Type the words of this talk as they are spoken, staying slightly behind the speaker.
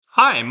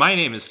Hi, my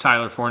name is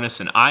Tyler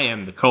Fornes, and I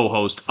am the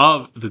co-host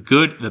of The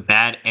Good, the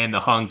Bad, and the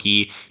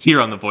Hungee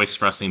here on the Voice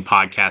of Wrestling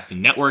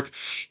Podcasting Network.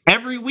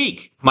 Every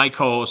week, my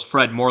co-host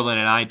Fred Moreland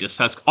and I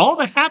discuss all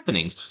the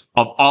happenings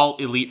of All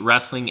Elite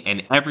Wrestling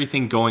and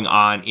everything going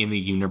on in the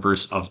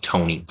universe of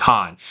Tony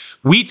Khan.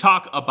 We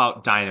talk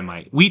about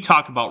Dynamite, we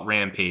talk about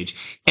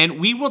Rampage, and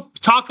we will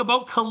talk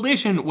about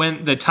Collision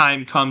when the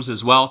time comes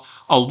as well,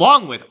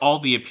 along with all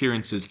the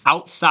appearances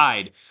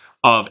outside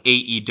of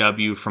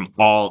AEW from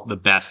all the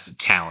best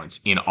talents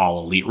in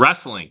All Elite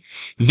Wrestling.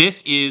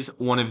 This is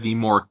one of the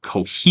more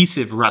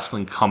cohesive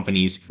wrestling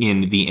companies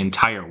in the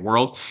entire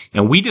world,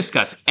 and we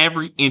discuss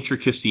every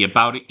intricacy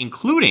about it,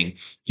 including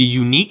the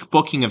unique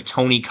booking of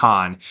Tony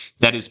Khan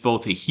that is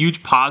both a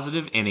huge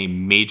positive and a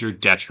major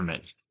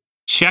detriment.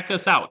 Check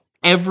us out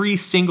every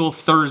single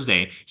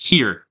Thursday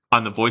here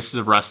on the Voices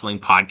of Wrestling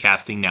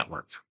Podcasting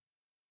Network.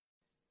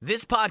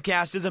 This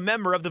podcast is a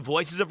member of the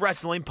Voices of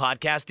Wrestling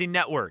Podcasting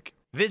Network.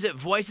 Visit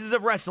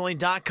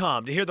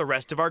voicesofwrestling.com to hear the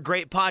rest of our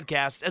great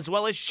podcasts, as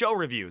well as show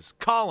reviews,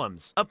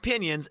 columns,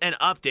 opinions, and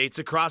updates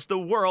across the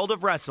world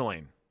of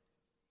wrestling.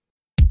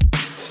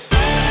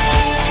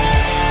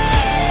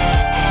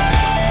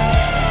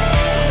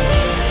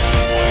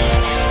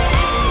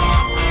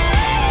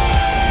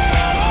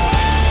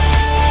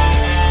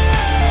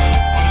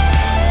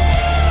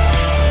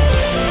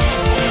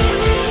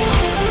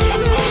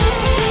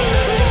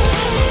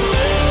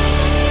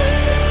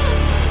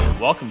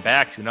 Welcome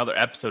back to another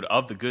episode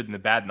of The Good and the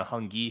Bad and the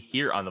Hungee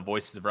here on the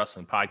Voices of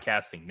Wrestling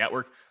Podcasting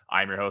Network.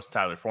 I'm your host,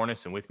 Tyler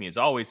Fornes, and with me as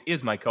always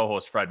is my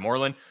co-host, Fred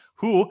Moreland,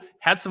 who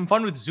had some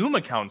fun with Zoom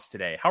accounts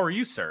today. How are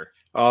you, sir?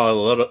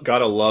 Oh,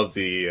 gotta love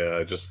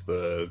the just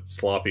the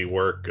sloppy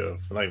work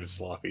of, not even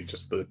sloppy,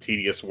 just the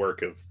tedious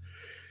work of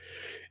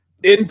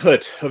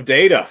input of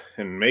data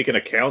and making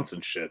accounts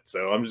and shit.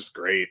 So I'm just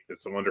great.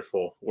 It's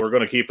wonderful. We're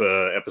going to keep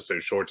a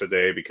episode short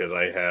today because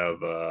I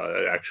have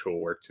actual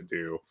work to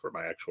do for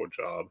my actual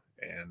job,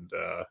 and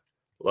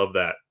love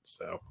that.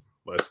 So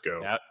let's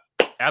go. Yeah,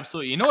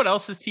 absolutely. You know what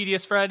else is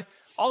tedious, Fred?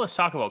 All this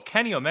talk about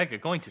Kenny Omega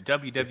going to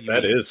WWE.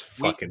 That is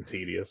fucking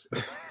tedious.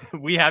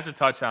 We have to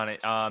touch on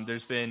it.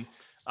 There's been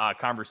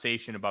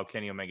conversation about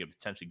Kenny Omega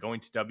potentially going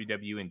to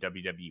WWE and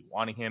WWE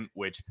wanting him,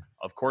 which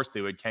of course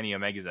they would. Kenny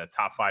Omega is a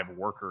top 5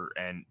 worker,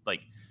 and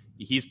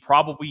he's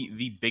probably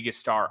the biggest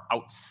star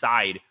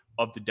outside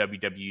of the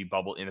WWE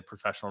bubble in the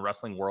professional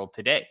wrestling world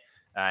today.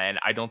 And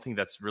I don't think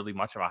that's really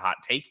much of a hot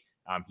take.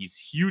 He's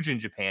huge in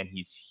Japan.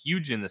 He's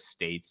huge in the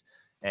States.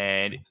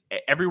 And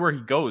everywhere he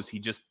goes, he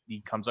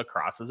comes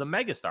across as a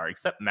megastar,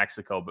 except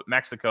Mexico. But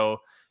Mexico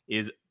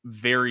is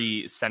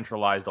very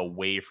centralized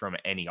away from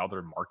any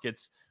other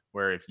markets,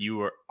 where if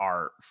you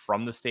are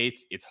from the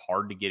States, it's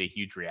hard to get a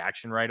huge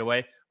reaction right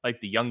away. Like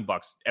the Young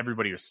Bucks,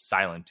 everybody was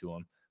silent to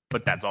him.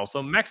 But that's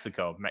also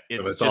Mexico.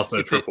 It's also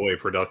a AAA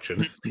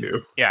production,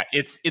 too. Yeah,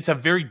 it's a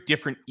very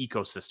different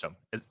ecosystem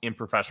in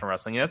professional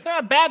wrestling. And that's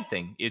not a bad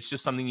thing. It's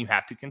just something you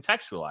have to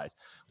contextualize.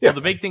 Yeah. Well,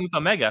 the big thing with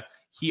Omega,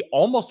 he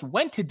almost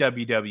went to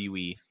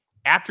WWE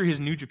after his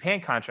New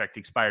Japan contract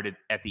expired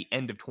at the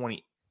end of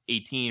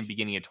 2018,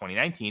 beginning of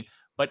 2019.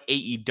 But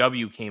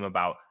AEW came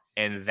about,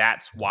 and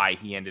that's why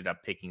he ended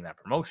up picking that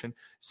promotion.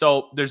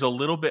 So there's a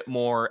little bit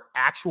more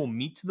actual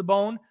meat to the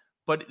bone,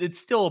 but it's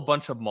still a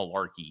bunch of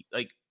malarkey.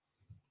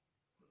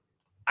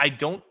 I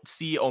don't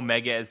see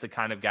Omega as the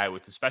kind of guy,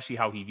 with especially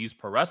how he views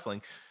pro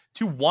wrestling,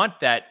 to want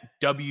that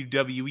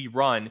WWE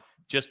run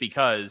just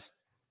because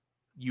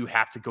you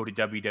have to go to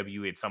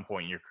WWE at some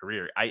point in your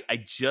career.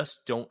 I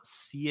just don't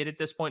see it at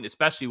this point,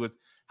 especially with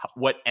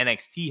what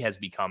NXT has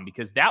become,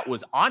 because that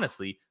was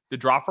honestly the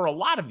draw for a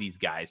lot of these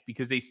guys,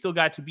 because they still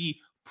got to be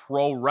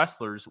pro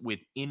wrestlers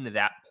within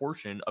that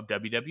portion of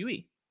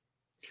WWE.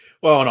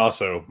 Well, and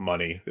also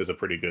money is a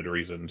pretty good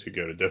reason to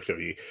go to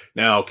WWE.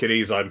 Now,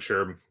 Kitty's, I'm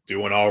sure,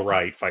 doing all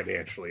right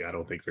financially. I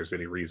don't think there's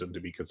any reason to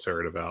be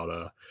concerned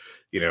about,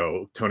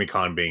 Tony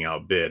Khan being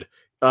outbid.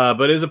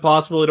 But is it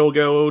possible it'll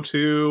go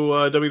to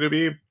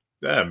WWE?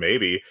 Yeah,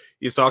 maybe.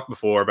 He's talked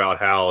before about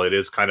how it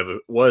is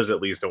was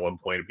at least at one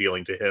point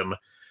appealing to him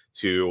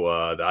to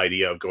the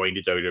idea of going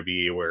to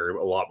WWE, where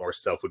a lot more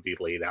stuff would be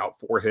laid out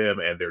for him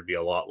and there'd be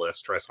a lot less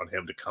stress on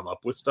him to come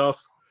up with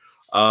stuff.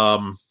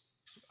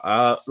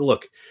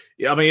 Look,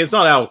 I mean, it's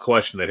not out of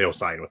question that he'll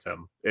sign with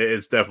him.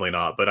 It's definitely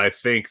not. But I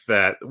think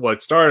that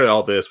what started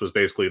all this was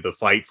basically the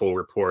Fightful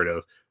report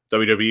of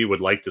WWE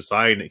would like to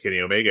sign Kenny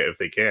Omega if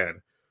they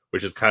can,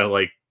 which is kind of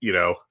like,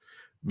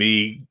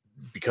 me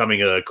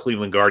becoming a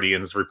Cleveland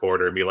Guardians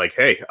reporter and be like,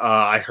 hey,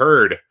 I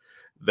heard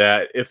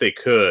that if they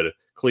could,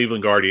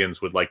 Cleveland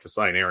Guardians would like to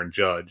sign Aaron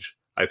Judge.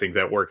 I think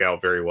that work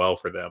out very well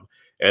for them.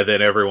 And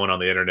then everyone on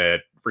the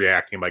internet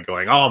reacting by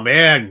going, oh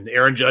man,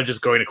 Aaron Judge is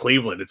going to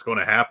Cleveland. It's going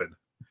to happen.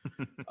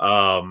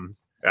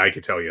 I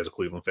can tell you as a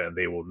Cleveland fan,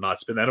 they will not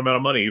spend that amount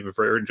of money even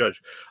for Aaron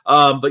Judge.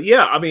 But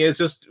yeah, I mean, it's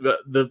just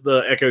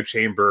the echo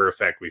chamber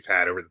effect we've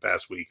had over the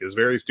past week is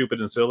very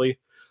stupid and silly.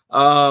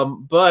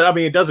 But I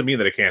mean, it doesn't mean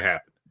that it can't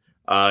happen.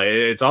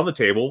 It's on the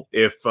table.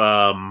 If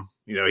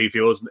He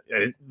feels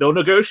they'll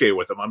negotiate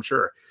with him, I'm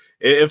sure.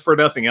 If for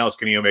nothing else,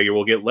 Kenny Omega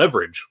will get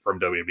leverage from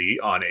WWE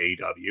on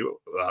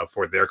AEW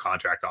for their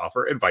contract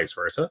offer and vice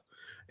versa.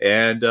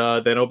 And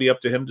then it'll be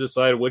up to him to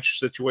decide which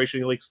situation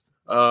he likes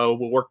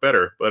will work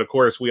better. But of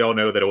course, we all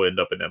know that it'll end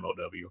up in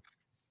MLW.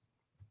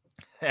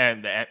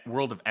 And the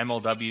world of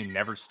MLW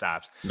never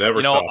stops.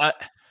 Never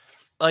stops.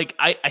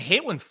 I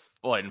hate when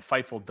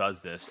Fightful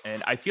does this,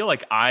 and I feel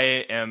like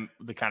I am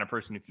the kind of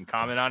person who can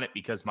comment on it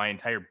because my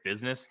entire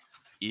business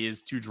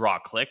is to draw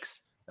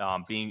clicks.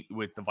 Being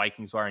with the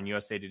Vikings Wire and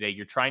USA Today,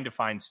 you're trying to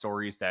find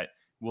stories that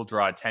will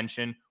draw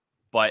attention,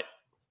 but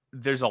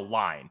there's a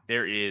line.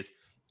 There is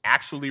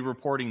actually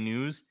reporting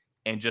news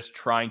and just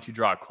trying to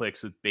draw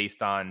clicks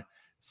based on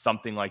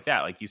something like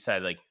that. Like you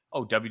said, like,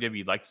 oh, WWE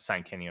would like to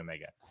sign Kenny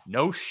Omega.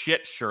 No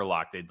shit,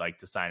 Sherlock, they'd like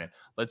to sign him.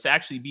 Let's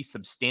actually be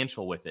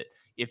substantial with it.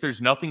 If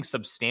there's nothing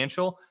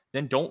substantial,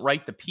 then don't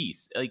write the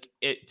piece. Like,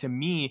 to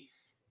me,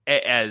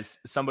 as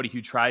somebody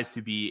who tries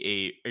to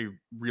be a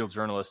real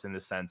journalist in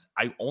this sense,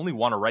 I only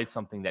want to write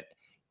something that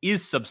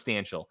is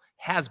substantial,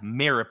 has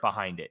merit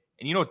behind it.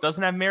 And you know what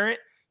doesn't have merit?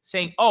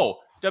 Saying, oh,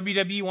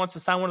 WWE wants to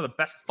sign one of the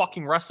best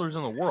fucking wrestlers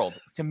in the world.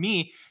 To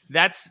me,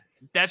 that's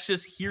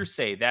just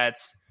hearsay.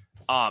 That's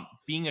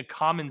being a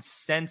common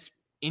sense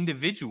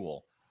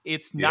individual.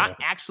 It's not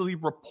actually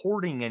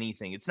reporting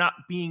anything. It's not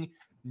being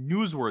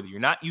newsworthy. You're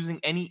not using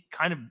any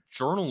kind of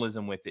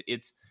journalism with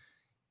it.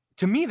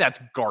 To me, that's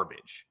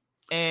garbage.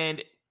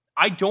 And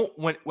I don't,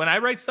 when I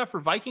write stuff for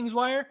Vikings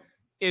Wire,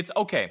 it's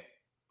okay.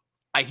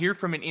 I hear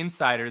from an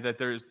insider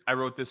that I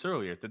wrote this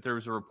earlier, that there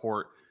was a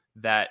report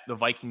that the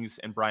Vikings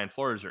and Brian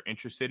Flores are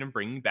interested in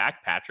bringing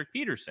back Patrick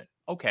Peterson.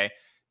 Okay.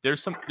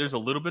 There's a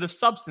little bit of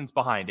substance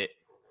behind it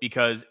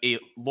because a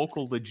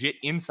local legit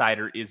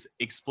insider is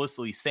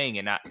explicitly saying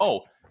it, not,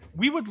 oh,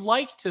 we would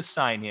like to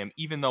sign him,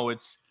 even though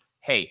it's,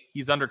 hey,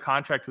 he's under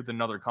contract with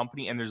another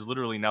company and there's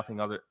literally nothing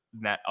other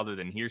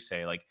than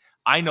hearsay. Like,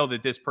 I know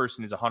that this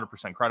person is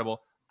 100%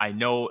 credible. I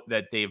know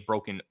that they've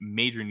broken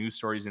major news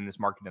stories in this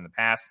market in the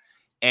past.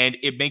 And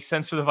it makes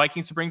sense for the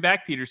Vikings to bring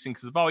back Peterson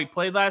because of how he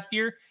played last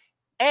year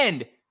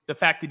and the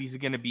fact that he's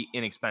going to be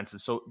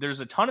inexpensive. So there's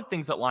a ton of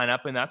things that line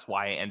up, and that's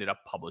why I ended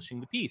up publishing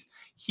the piece.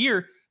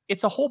 Here,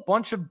 it's a whole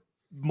bunch of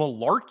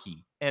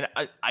malarkey, and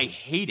I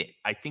hate it.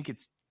 I think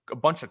it's a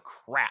bunch of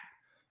crap,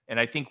 and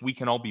I think we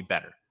can all be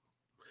better.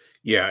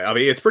 Yeah, I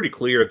mean, it's pretty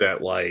clear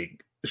that,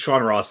 like,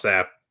 Sean Ross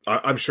Sapp,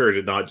 I'm sure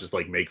did not just,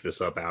 like, make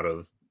this up out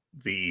of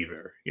the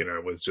ether.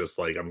 It was just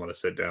like, I'm going to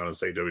sit down and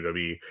say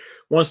WWE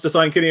wants to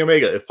sign Kenny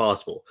Omega if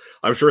possible.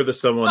 I'm sure there's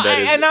someone that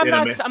is. And I'm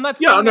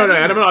not. Yeah, no,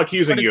 and I'm not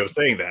accusing you of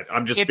saying that.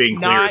 I'm just being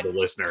clear to the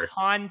listener.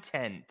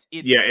 Content.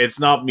 It's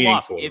not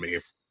meaningful to me.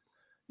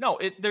 No,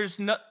 there's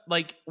not,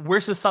 like,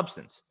 where's the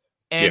substance?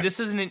 And this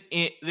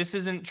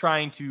isn't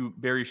trying to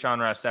bury Sean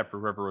Ross Sapp or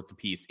whoever wrote the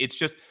piece. It's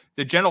just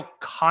the general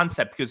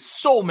concept, because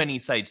so many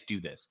sites do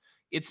this.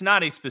 It's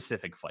not a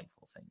specific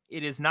Fightful thing.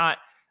 It is not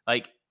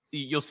like,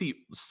 you'll see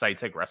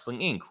sites like Wrestling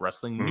Inc.,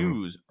 Wrestling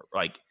News,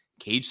 like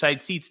Cage Side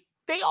Seats.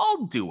 They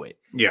all do it.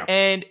 Yeah.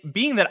 And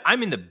being that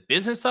I'm in the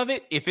business of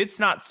it, if it's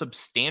not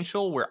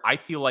substantial where I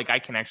feel like I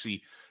can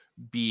actually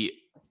be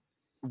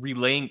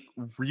relaying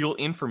real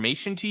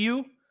information to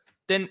you,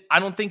 then I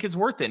don't think it's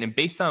worth it. And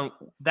based on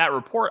that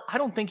report, I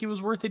don't think it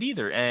was worth it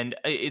either. And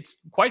it's,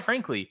 quite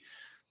frankly,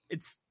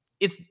 it's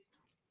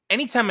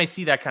anytime I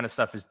see that kind of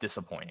stuff is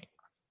disappointing.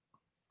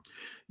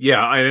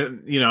 Yeah,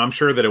 I'm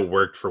sure that it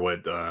worked for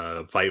what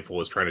Fightful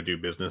was trying to do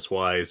business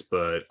wise,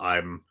 but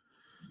I don't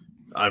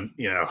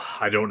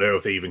know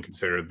if they even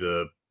considered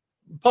the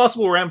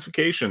possible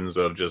ramifications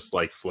of just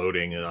like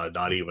floating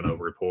not even a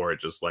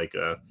report, just like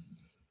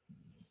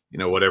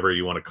whatever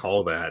you want to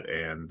call that,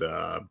 and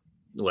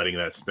letting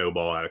that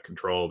snowball out of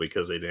control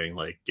because they didn't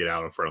like get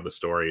out in front of the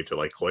story to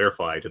like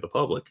clarify to the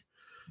public.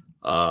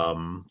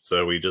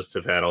 So we just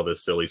have had all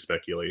this silly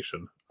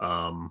speculation.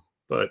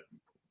 But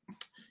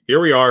here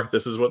we are.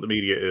 This is what the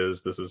media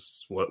is. This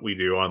is what we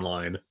do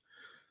online.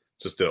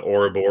 Just an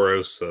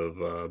Ouroboros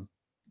of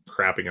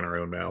crapping in our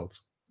own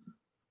mouths.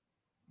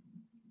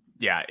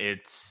 Yeah,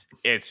 it's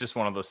just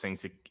one of those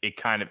things. It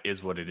kind of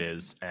is what it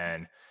is,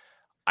 and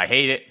I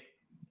hate it.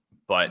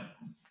 But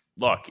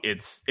look,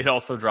 it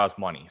also draws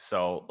money.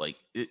 So like,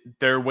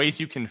 there are ways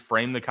you can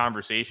frame the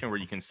conversation where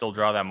you can still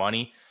draw that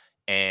money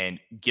and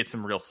get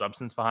some real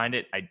substance behind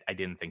it. I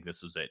didn't think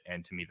this was it,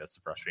 and to me, that's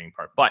the frustrating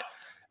part. But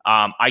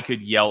I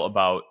could yell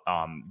about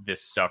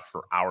this stuff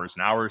for hours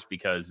and hours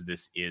because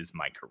this is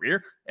my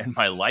career and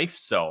my life.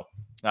 So,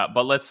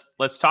 but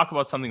let's talk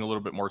about something a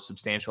little bit more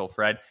substantial,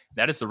 Fred.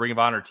 That is the Ring of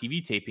Honor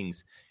TV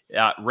tapings.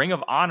 Ring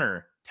of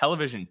Honor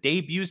television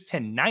debuts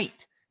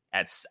tonight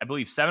at, I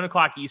believe,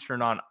 7:00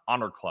 Eastern on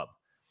Honor Club.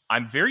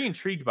 I'm very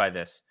intrigued by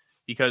this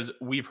because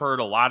we've heard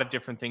a lot of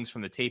different things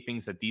from the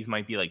tapings that these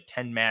might be like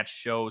 10-match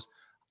shows.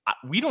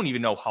 We don't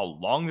even know how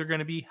long they're going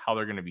to be, how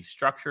they're going to be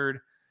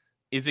structured.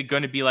 Is it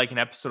going to be like an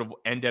episode of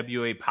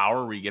NWA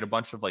Power where you get a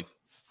bunch of like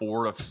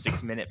 4 to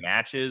 6 minute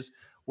matches?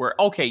 where,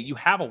 okay, you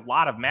have a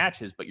lot of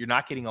matches, but you're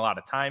not getting a lot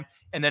of time.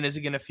 And then is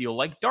it going to feel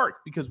like Dark?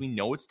 Because we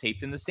know it's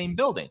taped in the same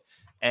building.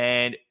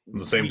 And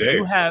The same we day.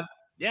 do have,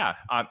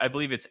 I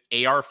believe it's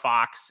AR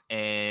Fox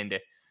and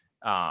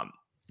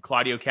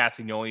Claudio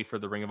Castagnoli for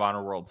the Ring of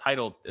Honor World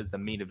title as the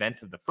main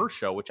event of the first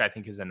show, which I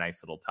think is a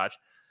nice little touch.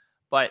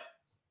 But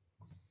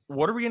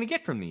what are we going to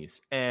get from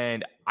these?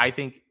 And I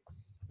think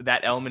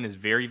that element is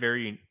very,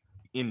 very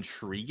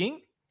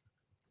intriguing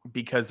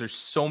because there's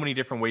so many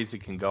different ways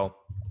it can go.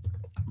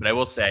 But I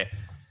will say,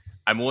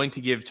 I'm willing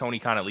to give Tony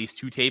Khan at least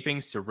 2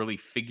 tapings to really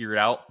figure it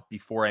out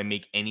before I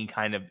make any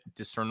kind of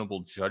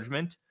discernible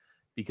judgment,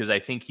 because I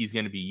think he's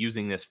going to be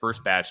using this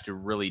first batch to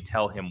really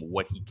tell him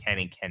what he can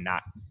and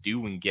cannot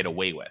do and get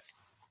away with.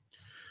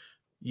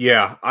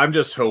 Yeah, I'm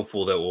just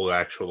hopeful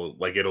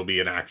that it'll be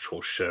an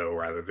actual show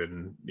rather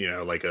than,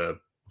 like a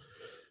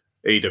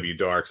AEW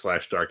Dark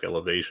 / Dark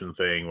Elevation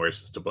thing where it's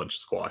just a bunch of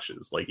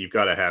squashes. Like, you've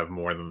got to have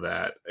more than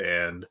that.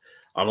 And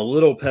I'm a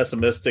little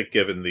pessimistic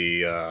given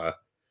the,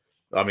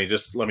 let me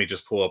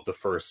just pull up the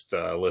first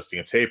listing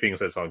of tapings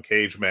that's on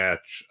Cage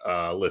Match.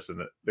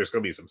 Listen, there's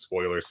going to be some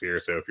spoilers here,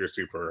 so if you're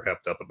super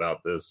hepped up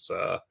about this,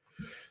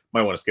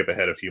 might want to skip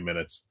ahead a few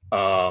minutes.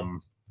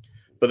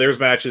 But there's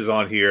matches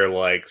on here,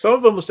 like, some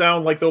of them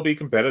sound like they'll be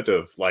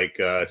competitive, like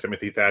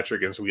Timothy Thatcher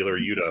against Wheeler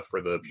Yuta for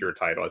the pure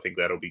title. I think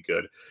that'll be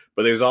good.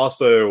 But there's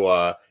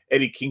also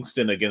Eddie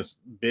Kingston against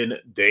Ben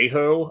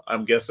Deho,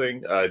 I'm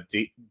guessing,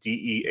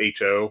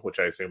 Deho, which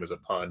I assume is a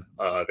pun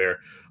there.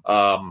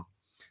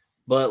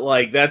 But,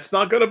 like, that's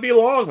not going to be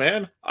long,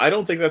 man. I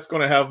don't think that's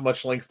going to have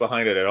much length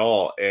behind it at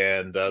all.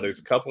 And there's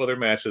a couple other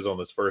matches on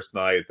this first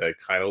night that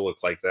kind of look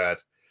like that.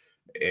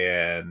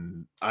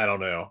 And I don't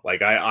know.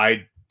 Like,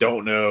 I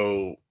don't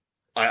know.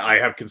 I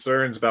have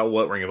concerns about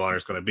what Ring of Honor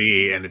is going to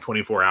be. And in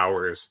 24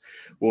 hours,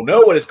 we'll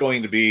know what it's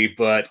going to be.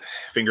 But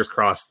fingers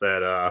crossed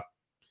that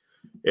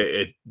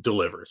it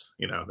delivers.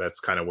 That's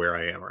kind of where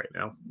I am right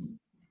now.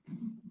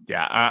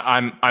 Yeah,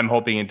 I'm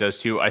hoping it does,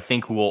 too. I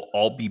think we'll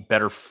all be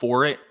better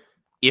for it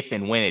if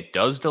and when it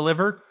does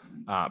deliver,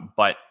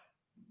 but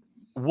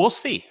we'll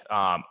see.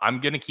 I'm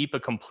going to keep a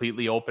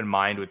completely open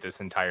mind with this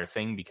entire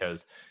thing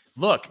because,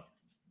 look,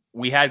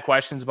 we had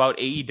questions about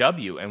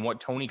AEW and what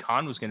Tony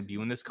Khan was going to be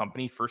when this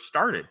company first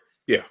started.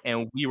 Yeah.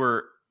 And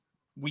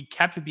we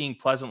kept being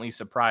pleasantly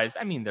surprised.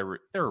 I mean, there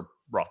were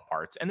rough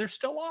parts, and there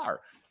still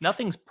are.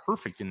 Nothing's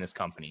perfect in this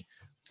company.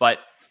 But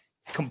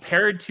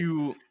compared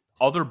to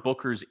other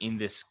bookers in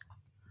this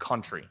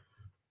country,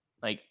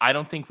 like, I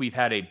don't think we've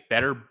had a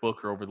better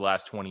booker over the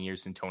last 20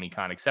 years than Tony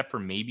Khan, except for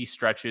maybe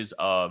stretches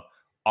of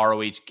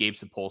ROH, Gabe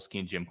Sapolsky,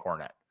 and Jim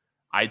Cornette.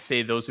 I'd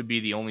say those would be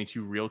the only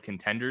 2 real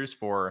contenders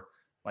for,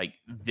 like,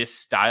 this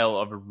style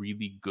of a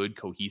really good,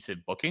 cohesive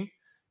booking.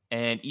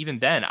 And even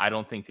then, I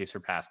don't think they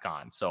surpass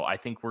Khan. So I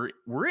think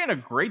we're in a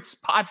great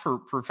spot for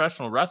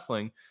professional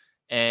wrestling.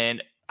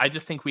 And I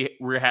just think we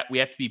have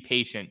to be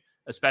patient,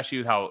 especially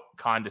with how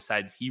Khan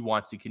decides he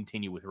wants to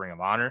continue with Ring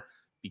of Honor,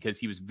 because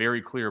he was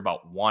very clear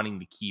about wanting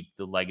to keep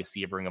the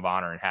legacy of Ring of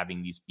Honor and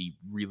having these be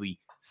really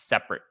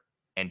separate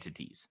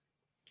entities.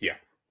 Yeah.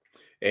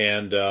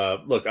 And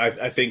look,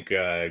 I think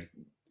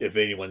if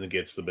anyone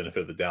gets the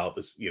benefit of the doubt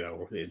this, in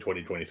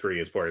 2023,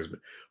 as far as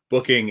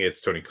booking, it's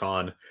Tony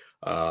Khan.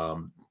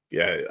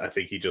 I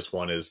think he just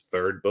won his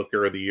 3rd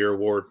Booker of the Year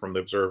award from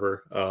the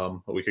Observer a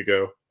week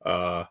ago.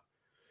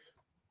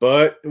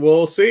 But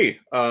we'll see.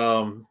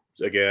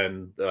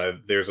 Again,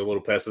 there's a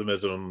little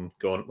pessimism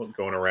going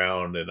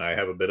around, and I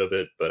have a bit of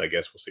it, but I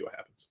guess we'll see what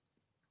happens.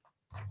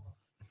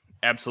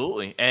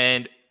 Absolutely.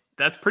 And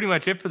that's pretty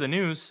much it for the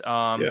news.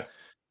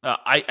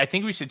 I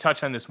think we should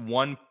touch on this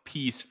one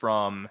piece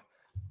from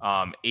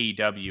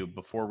AEW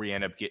before we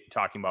end up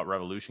talking about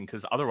Revolution,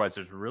 because otherwise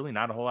there's really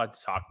not a whole lot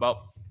to talk about.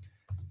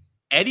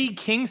 Eddie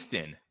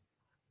Kingston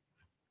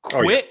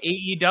quit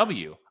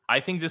AEW. I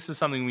think this is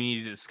something we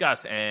need to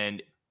discuss,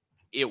 and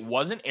it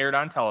wasn't aired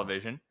on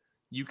television.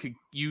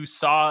 You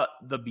saw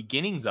the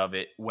beginnings of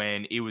it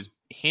when it was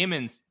him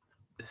and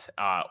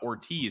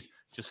Ortiz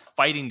just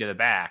fighting to the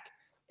back,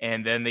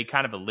 and then they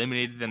kind of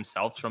eliminated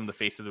themselves from the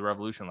Face of the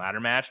Revolution ladder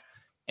match.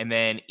 And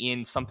then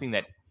in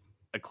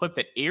a clip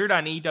that aired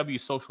on AEW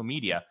social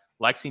media,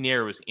 Lexi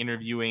Nair was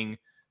interviewing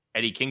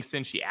Eddie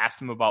Kingston. She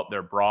asked him about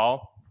their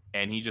brawl,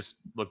 and he just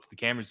looked at the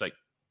camera. He's like,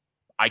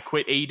 "I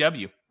quit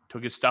AEW,"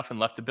 took his stuff and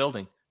left the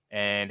building.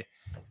 And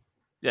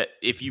that,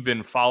 if you've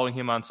been following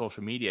him on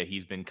social media,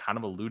 he's been kind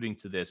of alluding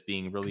to this,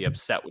 being really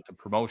upset with the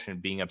promotion,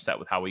 being upset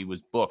with how he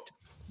was booked,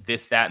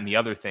 this, that, and the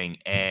other thing.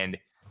 And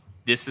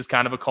this is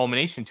kind of a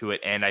culmination to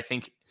it. And I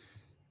think,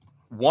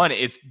 1,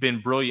 it's been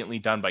brilliantly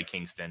done by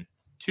Kingston.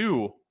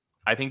 2,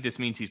 I think this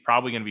means he's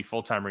probably going to be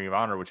full-time Ring of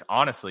Honor, which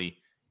honestly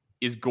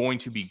is going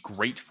to be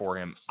great for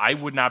him. I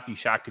would not be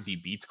shocked if he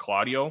beats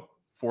Claudio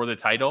for the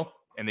title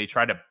and they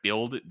try to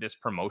build this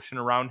promotion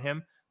around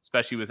him,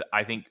 especially with,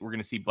 I think we're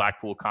going to see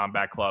Blackpool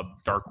Combat Club,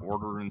 Dark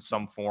Order in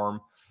some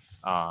form,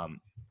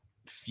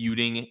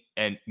 feuding,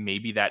 and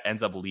maybe that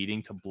ends up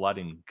leading to blood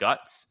and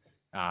guts.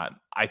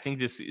 I think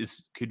this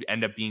could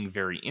end up being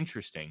very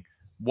interesting.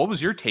 What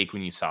was your take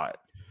when you saw it?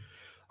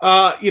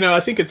 I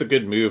think it's a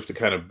good move to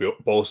kind of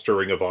bolster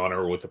Ring of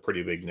Honor with a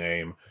pretty big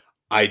name.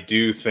 I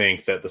do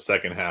think that the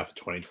second half of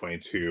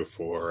 2022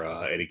 for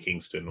Eddie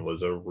Kingston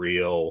was a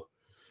real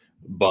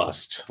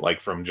bust. Like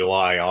from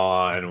July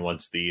on,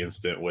 once the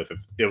incident with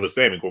it was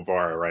Sammy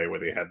Guevara, right, where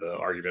they had the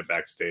argument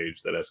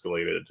backstage that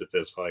escalated to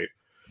fist fight.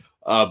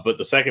 But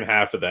the second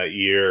half of that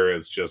year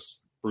is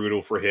just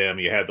brutal for him.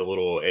 You had the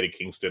little Eddie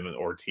Kingston and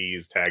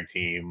Ortiz tag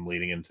team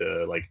leading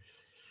into like.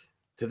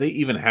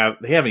 They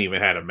haven't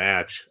even had a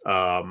match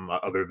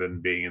other than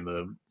being in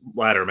the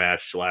ladder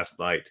match last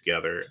night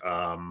together.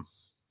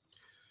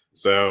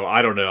 So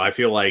I don't know. I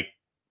feel like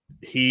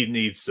he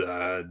needs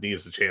a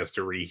chance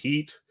to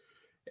reheat,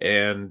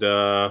 and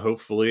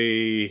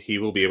hopefully he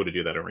will be able to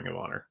do that in Ring of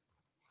Honor.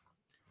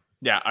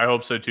 Yeah, I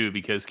hope so too,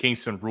 because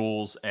Kingston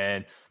rules,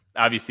 and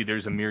obviously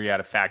there's a myriad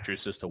of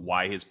factors as to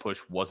why his push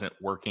wasn't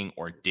working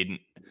or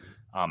didn't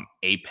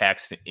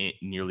apex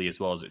nearly as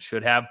well as it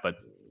should have, but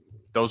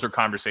those are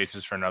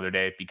conversations for another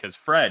day, because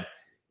Fred,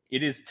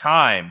 it is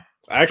time.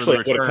 Actually,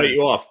 I'm going to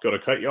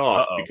cut you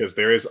off. Because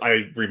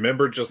I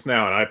remember just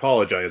now, and I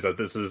apologize that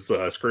this is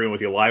screwing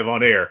with you live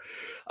on air.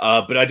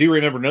 But I do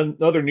remember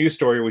another news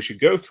story we should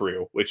go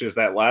through, which is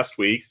that last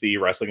week, the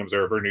Wrestling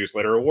Observer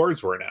Newsletter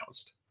Awards were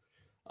announced.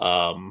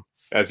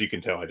 As you can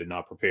tell, I did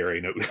not prepare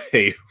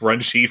a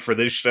run sheet for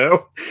this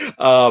show.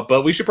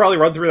 But we should probably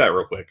run through that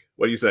real quick.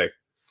 What do you say?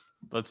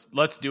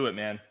 Let's do it,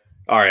 man.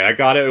 All right, I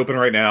got it open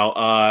right now.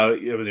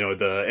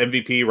 The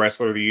MVP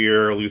Wrestler of the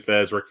Year,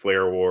 Luthez Ric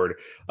Flair Award.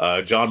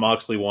 Jon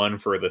Moxley won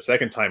for the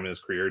second time in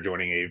his career,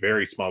 joining a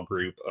very small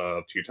group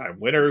of two-time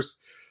winners.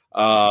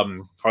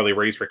 Harley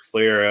Race, Ric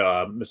Flair,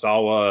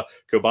 Misawa,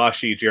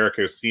 Kobashi,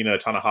 Jericho, Cena,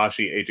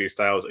 Tanahashi, AJ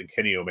Styles, and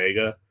Kenny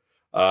Omega.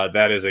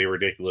 That is a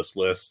ridiculous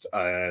list,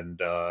 and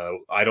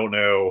I don't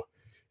know.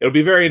 It'll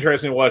be very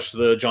interesting to watch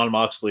the Jon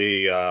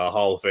Moxley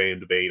Hall of Fame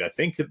debate, I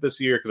think, this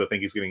year, because I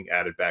think he's getting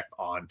added back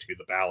onto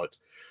the ballot.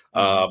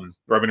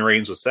 Roman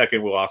Reigns was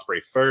second, Will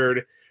Ospreay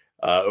third.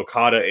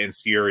 Okada and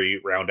Syuri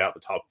round out the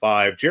top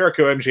five.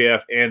 Jericho,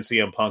 MJF, and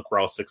CM Punk were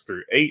all 6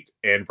 through 8,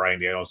 and Bryan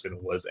Danielson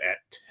was at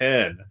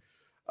 10.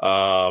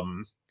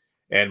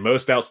 And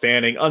most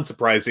outstanding,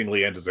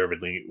 unsurprisingly and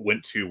deservedly,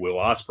 went to Will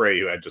Ospreay,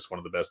 who had just one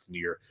of the best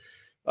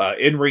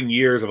in-ring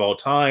years of all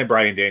time.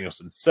 Bryan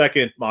Danielson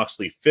second,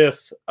 Moxley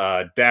fifth.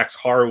 Dax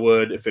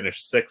Harwood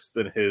finished sixth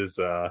in his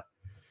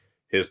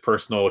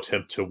personal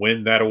attempt to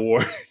win that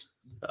award.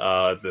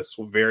 This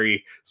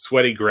very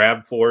sweaty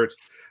grab for it.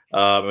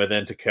 And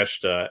then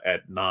Takeshita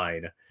at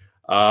 9.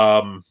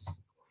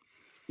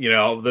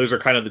 Those are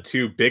kind of the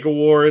two big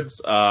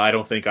awards. I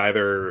don't think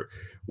either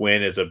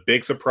win is a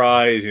big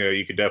surprise.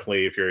 You could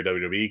definitely, if you're a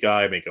WWE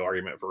guy, make an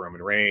argument for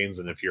Roman Reigns.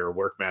 And if you're a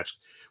work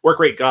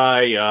rate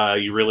guy,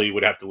 you really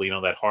would have to lean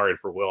on that hard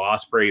for Will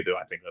Ospreay, though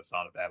I think that's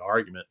not a bad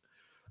argument.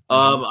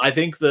 I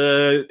think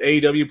the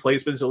AEW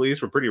placements, at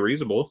least, were pretty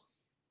reasonable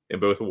in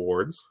both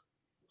awards.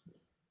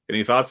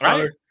 Any thoughts,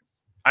 Tyler?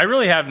 I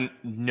really have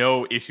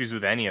no issues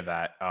with any of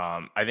that.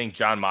 I think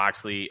Jon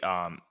Moxley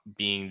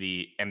being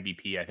the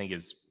MVP, I think,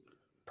 is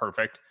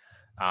perfect,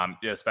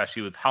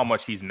 especially with how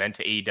much he's meant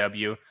to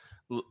AEW.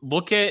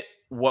 Look at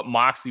what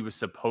Moxley was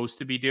supposed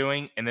to be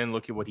doing, and then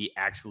look at what he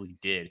actually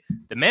did.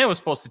 The man was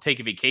supposed to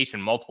take a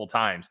vacation multiple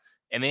times,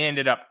 and they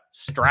ended up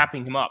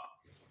strapping him up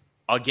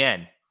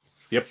again.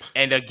 Yep.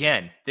 And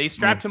again. They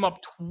strapped him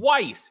up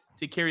twice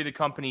to carry the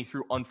company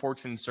through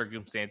unfortunate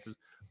circumstances,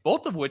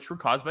 both of which were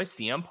caused by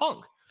CM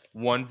Punk.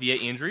 One via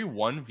injury,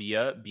 one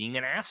via being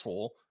an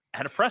asshole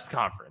at a press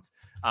conference.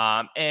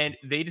 And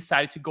they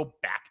decided to go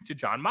back to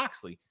Jon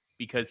Moxley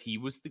because he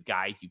was the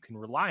guy you can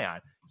rely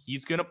on.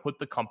 He's going to put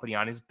the company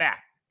on his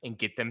back and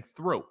get them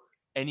through.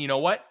 And you know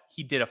what?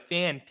 He did a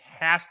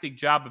fantastic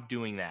job of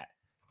doing that.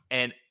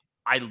 And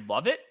I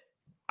love it.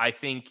 I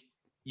think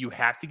you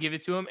have to give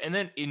it to him. And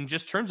then in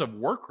just terms of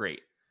work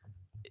rate,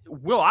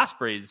 Will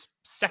Ospreay is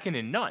second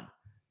in none.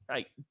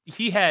 Like,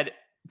 he had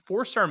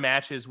 4-star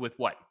matches with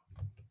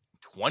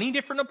 20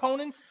 different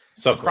opponents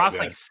across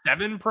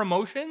 7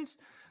 promotions.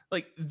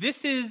 Like,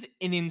 this is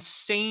an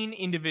insane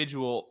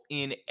individual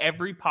in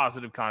every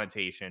positive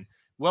connotation.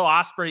 Will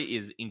Ospreay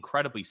is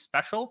incredibly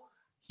special.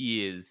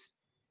 He is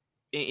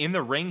in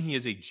the ring. He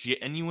is a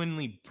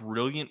genuinely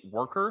brilliant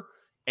worker,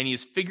 and he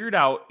has figured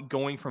out,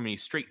 going from a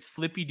straight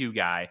flippy-do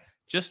guy,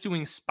 just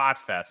doing spot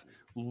fest,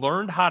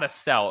 learned how to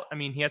sell. I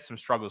mean, he had some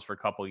struggles for a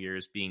couple of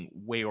years being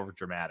way over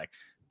dramatic,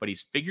 but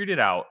he's figured it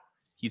out.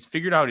 He's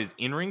figured out his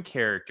in-ring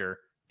character,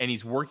 and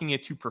he's working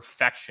it to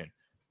perfection.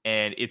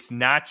 And it's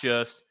not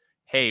just,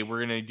 hey, we're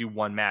going to do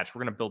one match. We're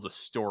going to build a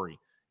story.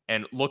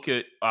 And look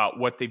at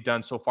what they've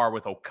done so far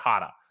with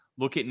Okada.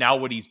 Look at now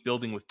what he's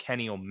building with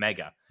Kenny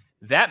Omega.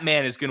 That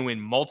man is going to win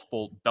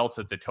multiple belts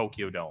at the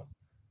Tokyo Dome.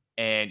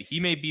 And he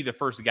may be the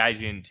first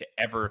Gaijin to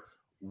ever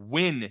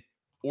win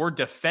or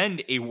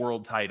defend a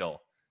world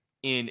title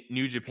in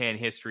New Japan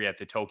history at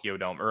the Tokyo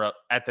Dome, or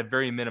at the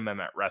very minimum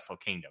at Wrestle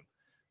Kingdom.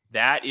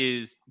 That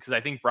is because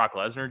I think Brock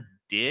Lesnar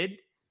did,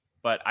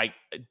 but I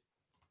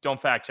don't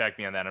fact check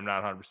me on that. I'm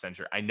not 100%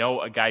 sure. I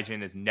know a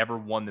Gaijin has never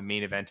won the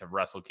main event of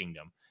Wrestle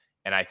Kingdom,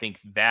 And I think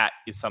that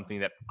is something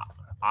that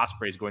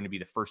Ospreay is going to be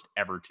the first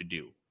ever to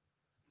do.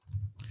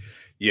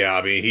 Yeah,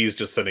 I mean, he's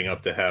just setting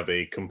up to have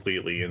a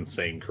completely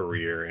insane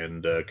career,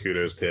 and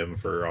kudos to him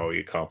for all he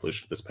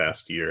accomplished this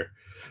past year.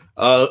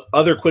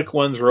 Other quick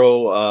ones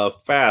roll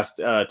fast.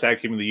 Tag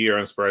Team of the Year,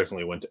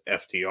 unsurprisingly, went to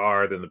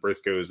FTR, then the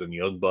Briscoes and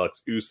Young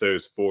Bucks,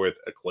 Usos fourth,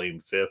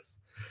 Acclaimed fifth.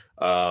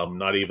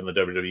 Not even the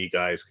WWE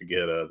guys could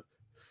get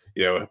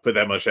put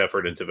that much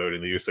effort into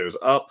voting the Usos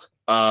up.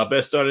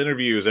 Best on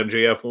interviews,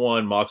 MJF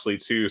 1, Moxley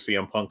 2,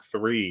 CM Punk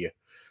 3.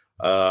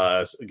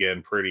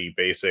 Again, pretty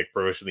basic.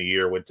 Promotion of the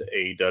Year went to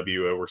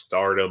AEW over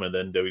Stardom and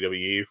then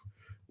WWE,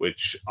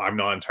 which I'm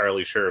not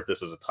entirely sure if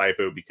this is a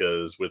typo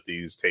because with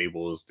these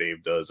tables,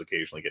 Dave does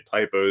occasionally get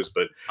typos,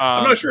 but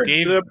I'm not sure.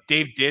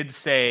 Dave did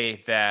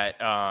say that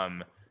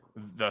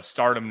the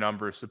Stardom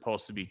number is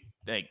supposed to be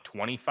like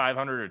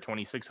 2,500 or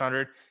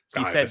 2,600.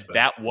 He said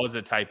that was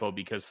a typo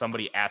because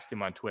somebody asked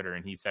him on Twitter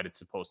and he said it's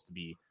supposed to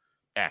be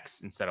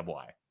X instead of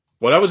Y.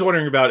 What I was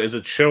wondering about is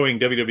it showing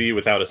WWE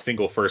without a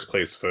single first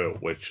place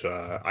vote, which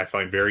I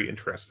find very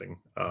interesting.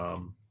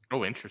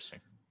 Interesting.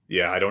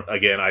 Yeah,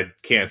 I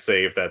can't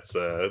say if that's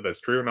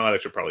true or not. I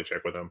should probably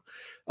check with him.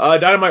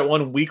 Dynamite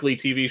won weekly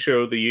TV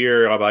show of the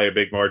year by a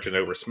big margin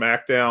over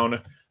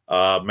SmackDown.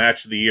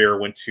 Match of the year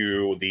went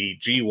to the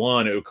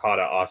G1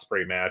 Okada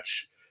Ospreay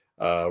match,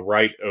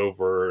 right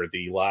over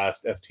the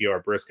last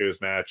FTR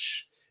Briscoes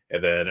match,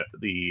 and then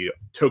the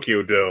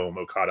Tokyo Dome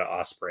Okada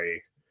Ospreay.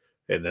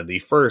 And then the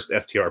first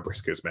FTR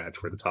Briscoes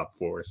match were the top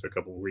four. So a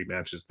couple of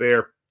rematches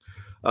there.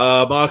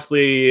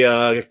 Moxley,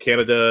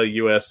 Canada,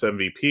 US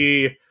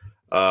MVP.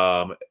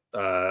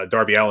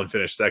 Darby Allin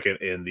finished second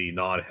in the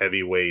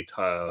non-heavyweight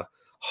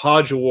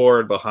Hodge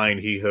Award behind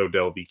Hijo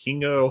del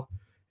Vikingo.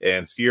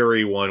 And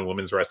Fury won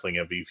Women's Wrestling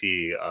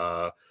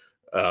MVP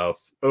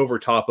over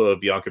top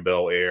of Bianca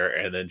Belair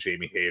and then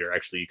Jamie Hayter.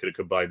 Actually, you could have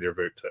combined their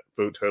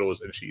vote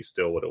totals and she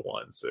still would have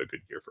won. So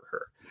good year for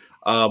her.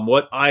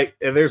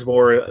 There's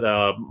more.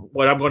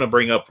 What I'm going to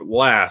bring up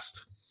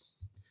last,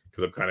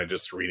 because I'm kind of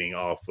just reading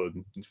off a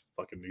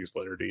fucking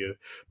newsletter to you.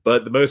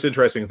 But the most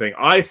interesting thing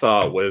I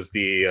thought was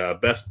the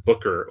Best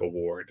Booker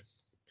Award,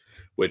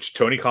 which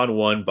Tony Khan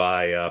won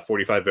by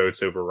 45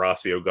 votes over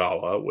Rossi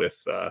Ogala,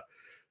 with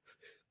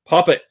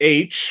Papa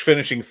H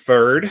finishing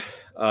third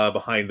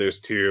behind those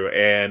two.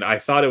 And I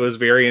thought it was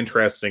very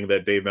interesting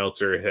that Dave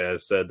Meltzer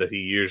has said that he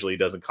usually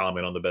doesn't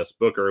comment on the Best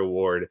Booker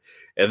Award,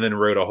 and then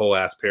wrote a whole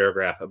ass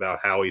paragraph about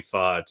how he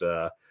thought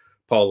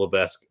Paul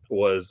Levesque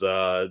was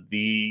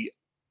the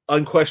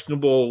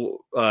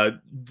unquestionable,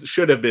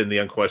 should have been the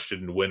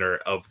unquestioned winner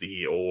of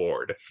the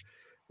award,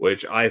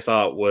 which I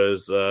thought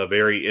was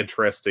very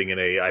interesting in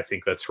I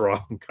think that's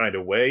wrong kind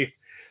of way.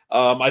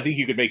 I think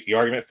you could make the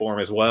argument for him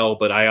as well,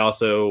 but I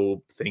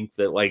also think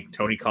that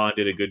Tony Khan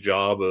did a good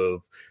job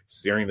of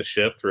steering the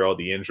ship through all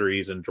the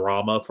injuries and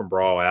drama from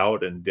Brawl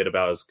Out, and did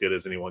about as good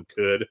as anyone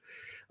could.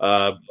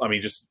 I'll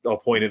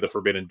point at the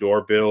Forbidden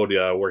Door build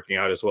working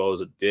out as well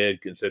as it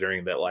did,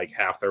 considering that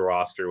half their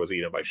roster was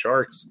eaten by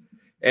sharks.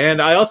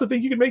 And I also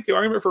think you can make the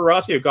argument for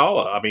Rossi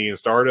Ogala.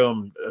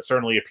 Stardom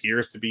certainly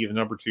appears to be the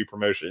number 2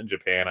 promotion in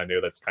Japan. I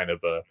know that's kind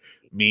of a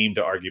meme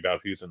to argue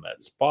about who's in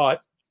that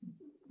spot.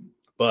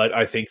 But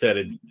I think that,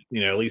 at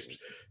least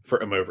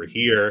for him over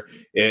here,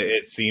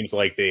 it seems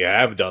like they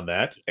have done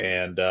that.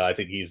 And I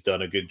think he's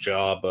done a good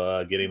job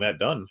getting that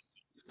done.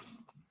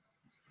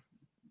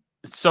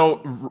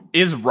 So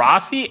is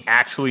Rossi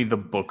actually the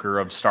booker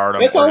of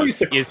Stardom? That's always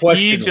the question. Is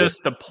he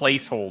just the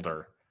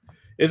placeholder?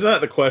 Isn't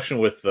that the question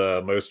with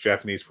most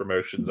Japanese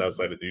promotions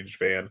outside of New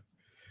Japan?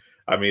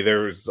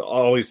 There's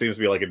always seems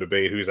to be a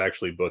debate who's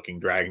actually booking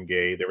Dragon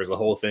Gate. There was a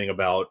whole thing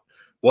about,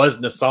 was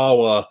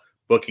Nasawa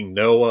booking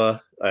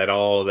Noah at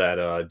all,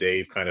 that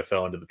Dave kind of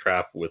fell into the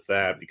trap with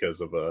that because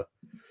of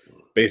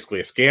basically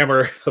a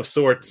scammer of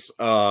sorts,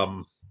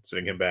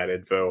 sending him bad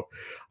info.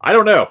 I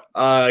don't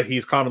know.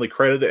 He's commonly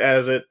credited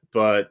as it,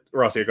 but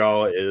Rossi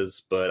Ogala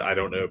is, but I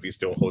don't know if he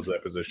still holds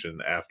that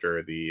position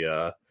after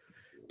the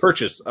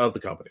purchase of the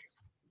company.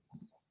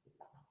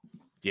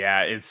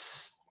 Yeah,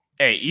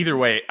 either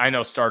way, I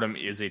know Stardom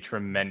is a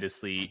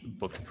tremendously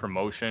booked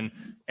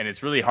promotion, and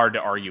it's really hard to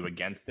argue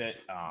against it.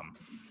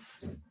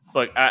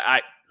 Look,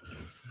 I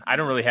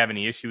don't really have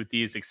any issue with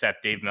these,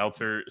 except Dave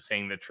Meltzer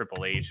saying that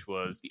Triple H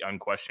was the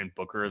unquestioned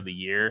booker of the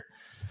year.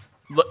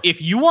 Look,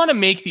 if you want to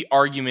make the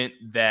argument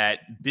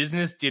that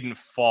business didn't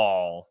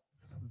fall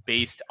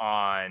based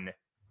on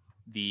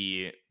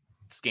the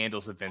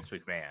scandals of Vince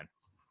McMahon,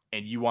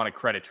 and you want to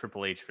credit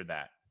Triple H for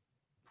that,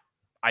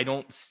 I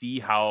don't see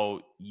how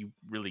you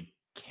really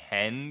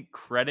can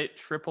credit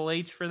Triple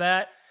H for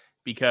that,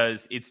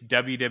 because it's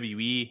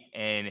WWE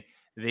and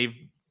they've,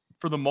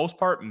 for the most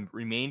part,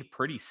 remained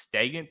pretty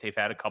stagnant. They've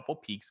had a couple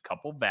peaks,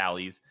 couple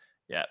valleys.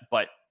 Yeah,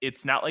 but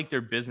it's not like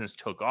their business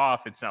took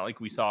off. It's not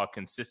like we saw a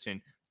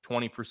consistent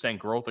 20%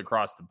 growth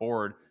across the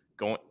board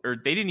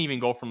they didn't even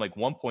go from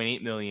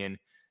 1.8 million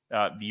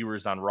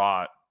viewers on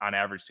Raw on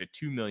average to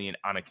 2 million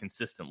on a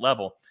consistent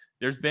level.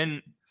 There's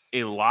been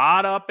a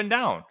lot up and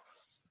down,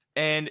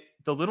 and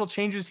the little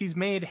changes he's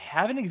made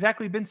haven't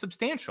exactly been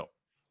substantial.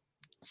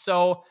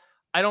 So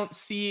I don't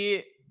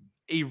see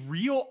a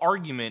real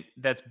argument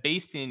that's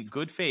based in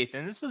good faith.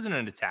 And this isn't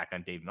an attack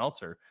on Dave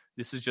Meltzer.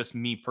 This is just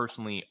me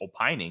personally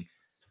opining.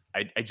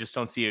 I just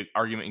don't see an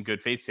argument in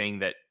good faith saying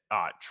that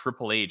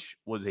Triple H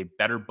was a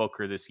better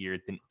booker this year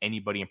than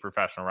anybody in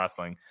professional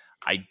wrestling.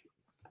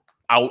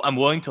 I'm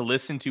willing to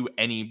listen to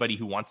anybody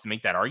who wants to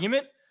make that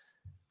argument,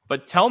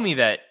 but tell me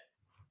that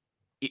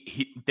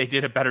they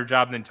did a better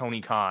job than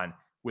Tony Khan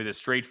with a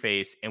straight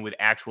face and with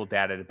actual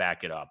data to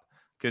back it up,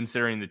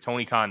 considering that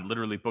Tony Khan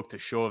literally booked a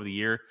show of the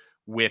year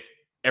with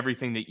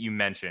everything that you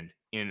mentioned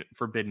in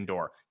Forbidden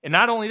Door. And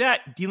not only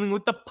that, dealing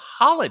with the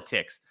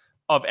politics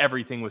of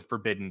everything with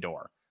Forbidden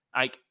Door.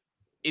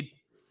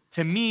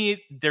 To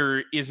me,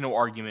 there is no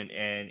argument,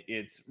 and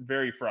it's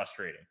very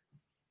frustrating.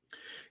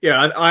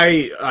 Yeah,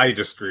 I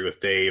disagree with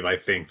Dave. I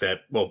think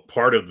that, well,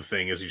 part of the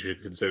thing is you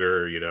should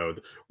consider,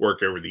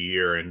 work over the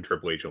year, and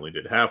Triple H only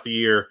did half the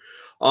year.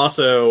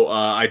 Also,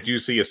 I do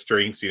see a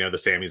strength, the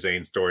Sami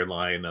Zayn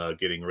storyline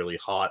getting really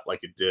hot like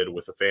it did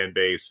with the fan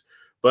base.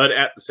 But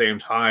at the same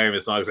time,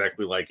 it's not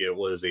exactly like it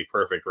was a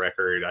perfect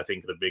record. I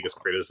think the biggest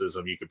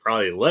criticism you could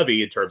probably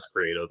levy in terms of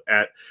creative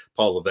at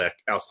Paul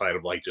Levesque, outside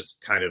of like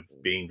just kind of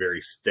being very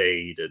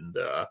staid and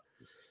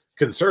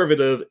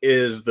conservative,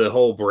 is the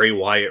whole Bray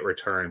Wyatt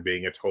return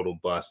being a total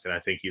bust. And I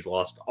think he's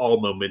lost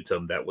all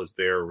momentum that was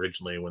there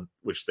originally,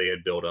 which they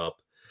had built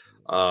up.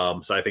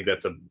 So I think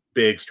that's a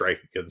big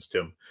strike against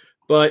him.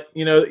 But,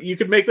 you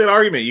could make that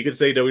argument. You could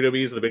say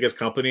WWE is the biggest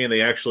company and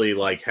they actually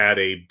had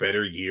a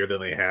better year than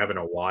they have in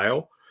a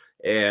while.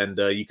 And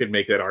you could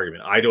make that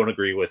argument. I don't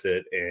agree with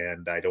it,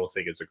 and I don't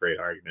think it's a great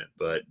argument,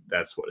 but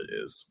that's what it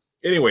is.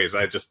 Anyways,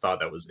 I just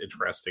thought that was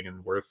interesting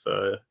and worth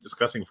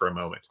discussing for a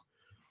moment.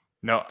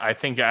 No, I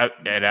think it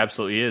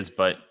absolutely is.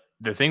 But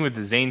the thing with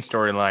the Zayn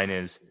storyline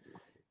is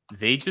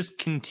they just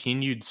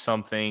continued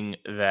something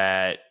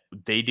that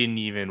they didn't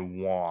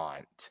even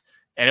want.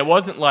 And it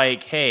wasn't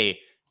like, hey,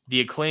 the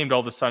Acclaimed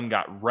all of a sudden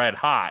got red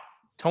hot.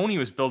 Tony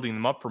was building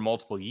them up for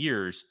multiple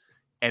years,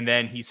 and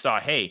then he saw,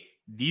 hey,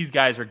 these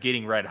guys are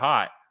getting red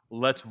hot.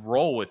 Let's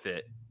roll with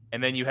it.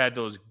 And then you had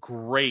those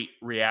great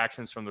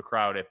reactions from the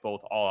crowd at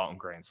both All Out and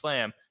Grand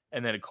Slam,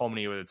 and then it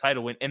culminated with a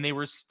title win, and they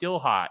were still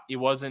hot. It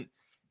wasn't,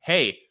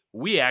 hey,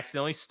 we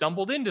accidentally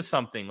stumbled into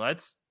something.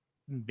 Let's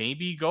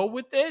maybe go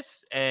with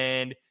this.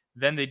 And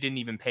then they didn't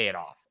even pay it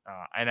off.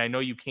 And I know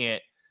you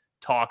can't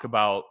talk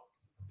about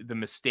the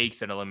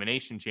mistakes at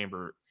Elimination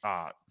Chamber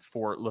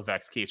for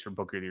Levesque's case for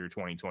Booker of the Year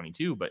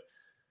 2022, but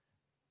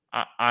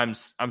I'm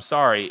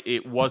sorry,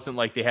 it wasn't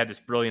like they had this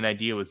brilliant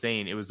idea with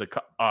Zayn. It was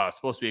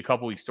supposed to be a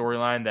couple week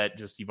storyline that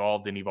just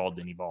evolved and evolved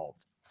and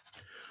evolved.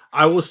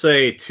 I will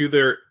say to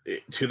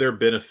their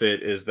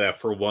benefit is that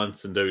for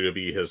once in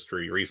WWE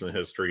history, recent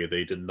history,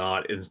 they did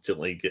not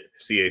instantly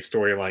see a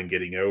storyline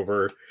getting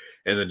over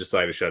and then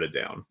decide to shut it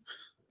down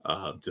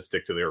to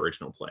stick to their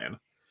original plan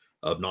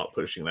of not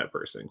pushing that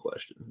person in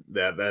question.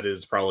 That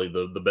is probably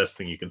the best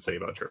thing you can say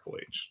about Triple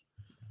H.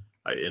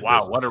 Wow,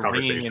 what a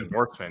ringing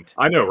endorsement.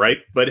 I know, right?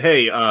 But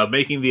hey,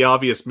 making the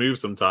obvious move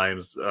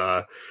sometimes,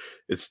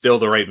 it's still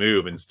the right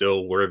move and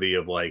still worthy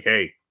of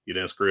hey, you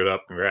didn't screw it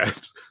up,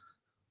 congrats.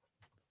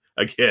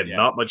 Again,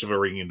 Not much of a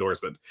ringing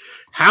endorsement.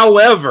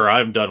 However,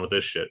 I'm done with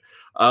this shit.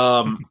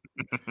 Tyler,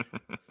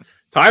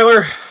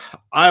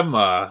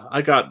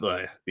 I got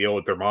the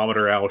old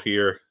thermometer out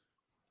here.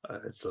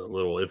 It's a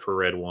little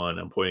infrared one.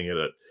 I'm pointing it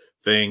at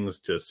things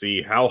to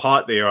see how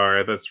hot they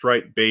are. That's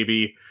right,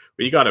 baby.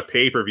 We got a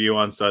pay-per-view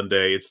on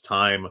Sunday. It's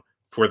time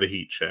for the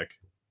heat check.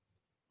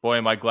 Boy,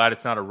 am I glad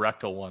it's not a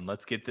rectal one.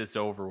 Let's get this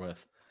over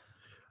with.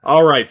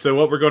 All right, so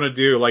what we're going to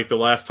do, like the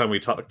last time we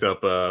talked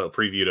up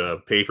previewed a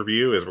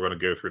pay-per-view, is we're going to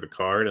go through the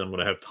card, and I'm going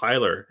to have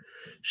Tyler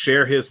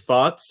share his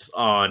thoughts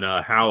on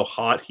how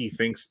hot he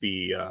thinks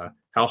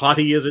how hot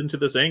he is into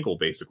this angle,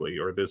 basically,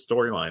 or this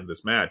storyline,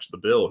 this match, the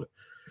build.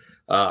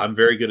 I'm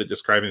very good at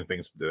describing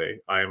things today.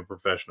 I am a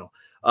professional.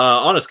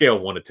 On a scale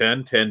of 1 to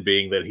 10, 10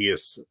 being that he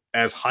is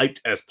as hyped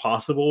as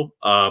possible,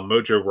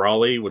 Mojo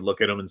Rawley would look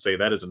at him and say,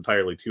 that is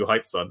entirely too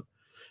hyped, son.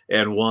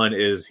 And 1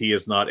 is he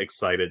is not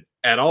excited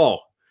at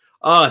all.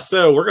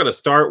 So we're going to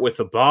start with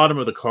the bottom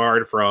of the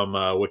card from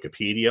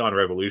Wikipedia on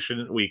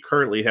Revolution. We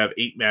currently have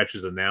 8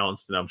 matches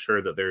announced, and I'm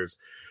sure that there's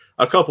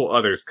a couple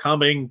others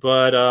coming,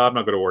 but I'm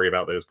not going to worry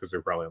about those because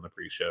they're probably on the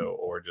pre-show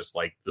or just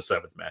like the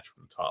 7th match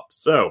from the top.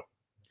 So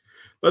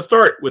let's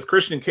start with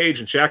Christian Cage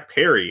and Jack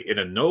Perry in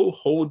a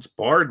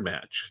no-holds-barred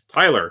match.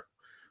 Tyler,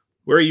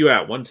 where are you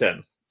at?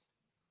 110.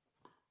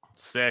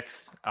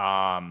 6.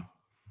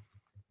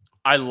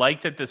 I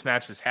like that this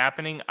match is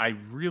happening. I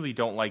really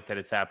don't like that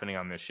it's happening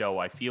on this show.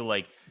 I feel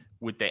like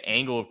with the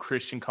angle of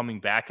Christian coming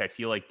back, I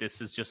feel like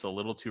this is just a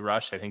little too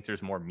rushed. I think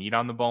there's more meat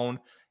on the bone.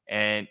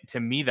 And to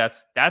me,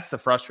 that's the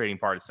frustrating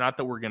part. It's not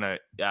that we're going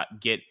to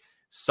get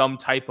some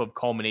type of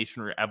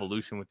culmination or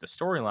evolution with the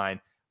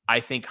storyline. I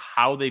think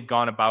how they've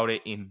gone about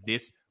it in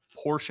this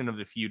portion of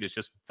the feud has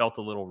just felt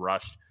a little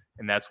rushed.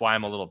 And that's why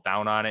I'm a little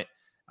down on it.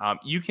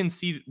 You can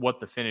see what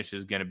the finish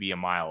is going to be a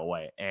mile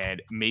away.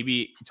 And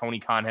maybe Tony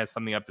Khan has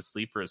something up his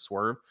sleeve for a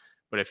swerve.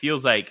 but it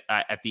feels like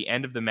at the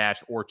end of the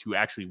match, or to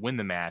actually win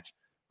the match,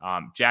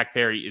 Jack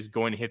Perry is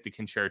going to hit the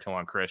concerto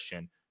on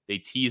Christian. They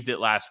teased it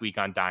last week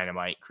on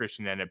Dynamite.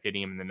 Christian ended up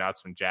hitting him in the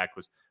nuts when Jack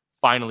was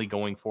finally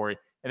going for it.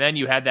 And then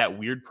you had that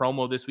weird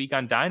promo this week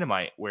on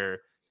Dynamite where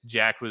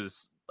Jack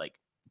was like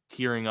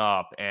tearing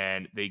up,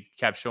 and they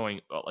kept showing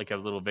like a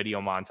little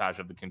video montage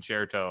of the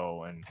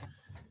concerto. And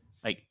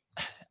like,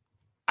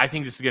 I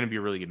think this is going to be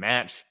a really good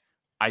match.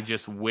 I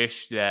just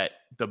wish that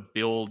the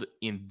build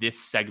in this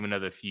segment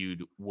of the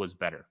feud was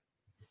better.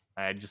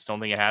 I just don't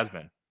think it has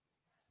been.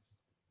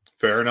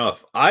 Fair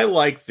enough. I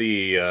like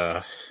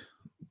the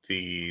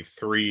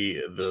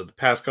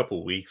past couple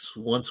of weeks.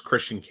 Once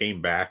Christian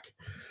came back,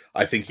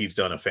 I think he's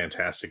done a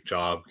fantastic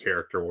job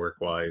character work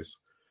wise.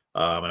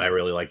 And I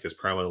really liked his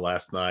promo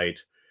last night.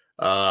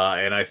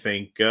 And I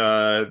think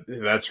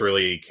that's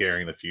really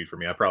carrying the feud for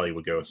me. I probably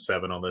would go a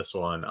 7 on this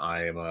one.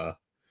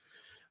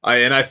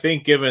 I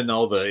think given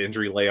all the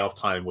injury layoff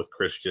time with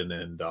Christian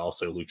and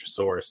also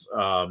Luchasaurus,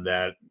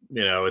 that,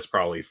 it's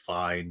probably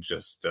fine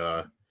just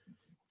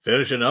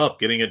finishing up,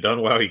 getting it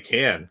done while he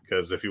can.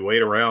 Because if you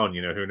wait around,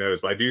 who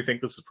knows? But I do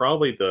think this is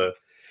probably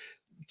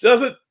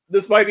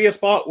this might be a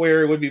spot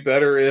where it would be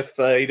better if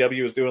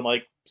AEW was doing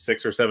like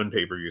 6 or 7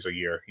 pay-per-views a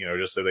year,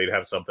 just so they'd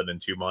have something in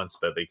 2 months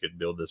that they could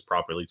build this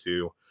properly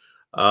to.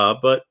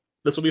 But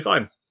this will be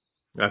fine.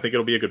 I think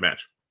it'll be a good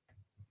match.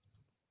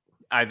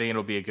 I think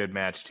it'll be a good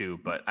match too,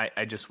 but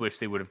I just wish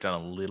they would have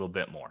done a little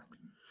bit more.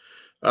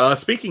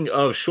 Speaking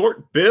of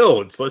short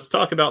builds, let's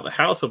talk about the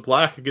House of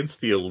Black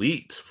against the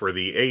Elite for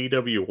the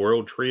AEW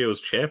World Trios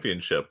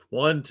Championship.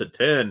 1 to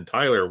 10.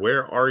 Tyler,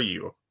 where are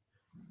you?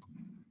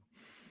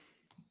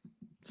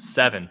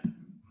 7.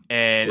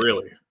 And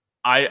really,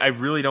 I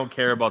really don't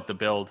care about the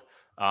build.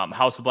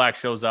 House of Black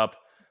shows up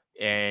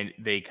and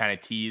they kind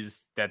of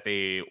tease that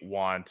they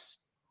want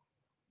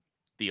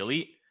the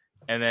Elite,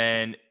 and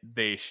then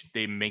they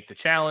make the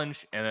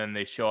challenge, and then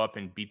they show up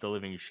and beat the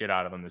living shit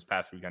out of them this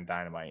past week on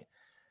Dynamite.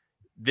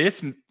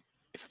 This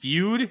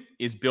feud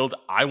is built.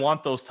 I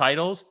want those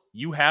titles.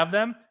 You have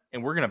them,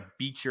 and we're gonna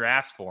beat your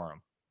ass for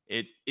them.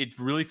 It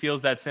really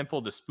feels that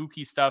simple. The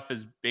spooky stuff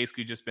has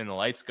basically just been the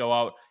lights go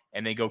out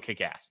and they go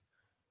kick ass.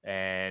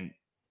 And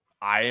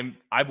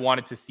I've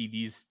wanted to see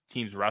these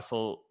teams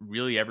wrestle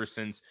really ever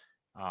since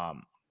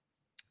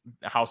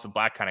House of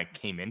Black kind of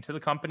came into the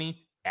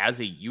company as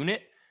a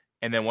unit.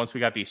 And then once we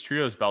got these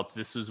trios belts,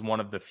 this is one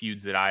of the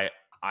feuds that I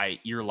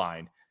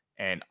earlined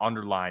and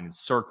underlined and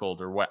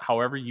circled, or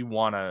however you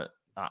want to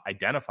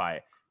identify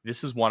it.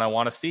 This is one I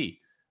want to see.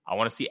 I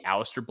want to see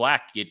Aleister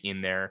Black get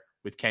in there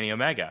with Kenny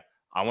Omega.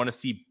 I want to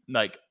see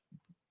like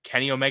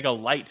Kenny Omega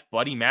light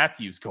Buddy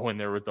Matthews go in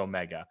there with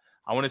Omega.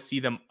 I want to see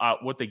them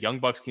what the Young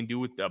Bucks can do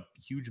with a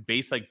huge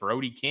base like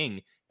Brody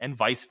King, and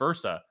vice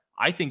versa.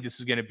 I think this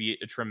is going to be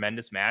a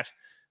tremendous match.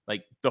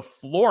 Like, the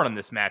floor on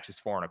this match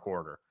is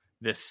 4.25.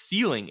 The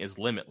ceiling is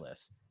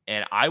limitless,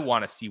 and I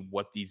want to see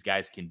what these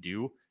guys can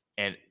do.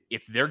 And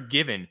if they're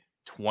given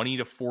 20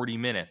 to 40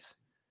 minutes,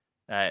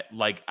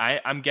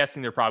 I'm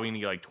guessing they're probably going to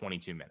get like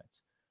 22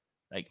 minutes.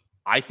 Like,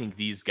 I think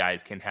these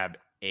guys can have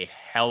a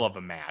hell of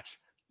a match.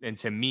 And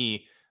to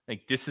me,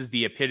 like, this is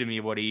the epitome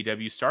of what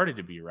AEW started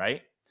to be,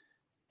 right?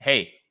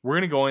 Hey, we're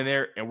going to go in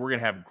there and we're going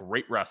to have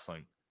great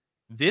wrestling.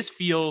 This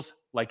feels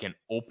like an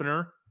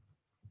opener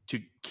to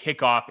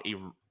kick off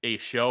a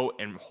show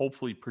and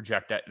hopefully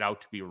project that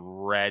out to be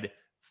red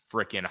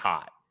freaking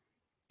hot.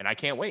 And I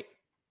can't wait.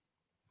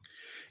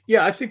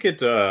 Yeah, I think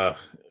it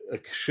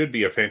should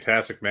be a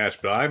fantastic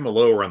match, but I'm a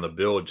lower on the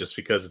build just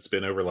because it's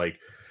been over like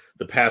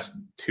the past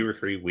 2 or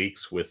 3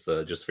 weeks with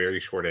just very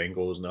short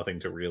angles, nothing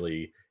to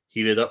really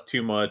heat it up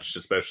too much,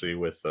 especially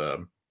with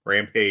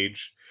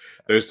Rampage.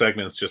 Those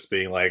segments just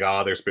being like,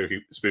 they're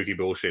spooky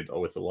bullshit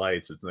with the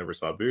lights. It's never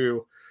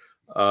Sabu.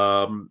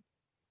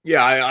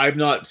 Yeah, I'm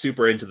not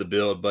super into the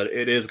build, but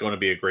it is going to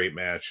be a great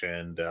match,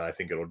 and I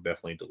think it'll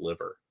definitely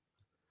deliver.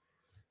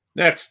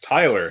 Next,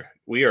 Tyler,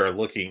 we are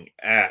looking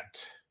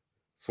at,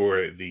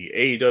 for the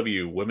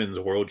AEW Women's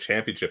World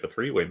Championship, a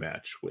 3-way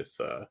match with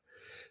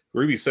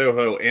Ruby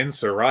Soho and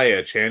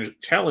Saraya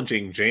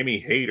challenging Jamie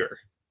Hayter.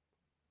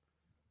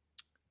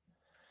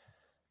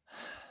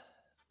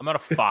 I'm at a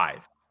 5.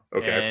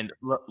 Okay. And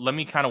let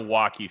me kind of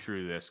walk you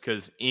through this,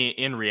 because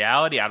in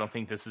reality, I don't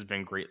think this has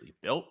been greatly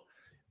built.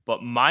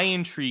 But my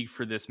intrigue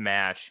for this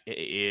match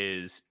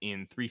is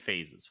in 3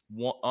 phases.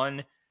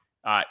 One,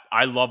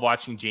 I love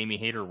watching Jamie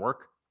Hayter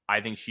work. I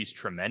think she's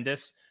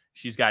tremendous.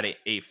 She's got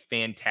a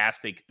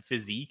fantastic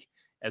physique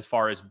as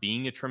far as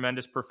being a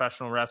tremendous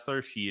professional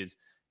wrestler. She is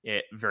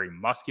very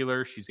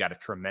muscular. She's got a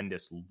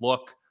tremendous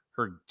look.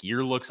 Her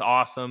gear looks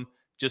awesome.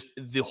 Just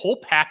the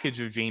whole package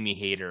of Jamie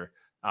Hayter,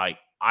 I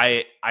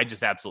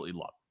just absolutely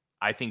love.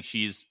 I think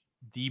she's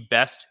the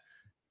best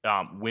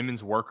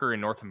women's worker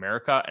in North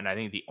America, and I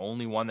think the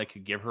only one that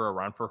could give her a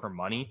run for her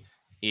money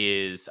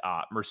is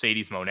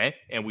Mercedes Moné,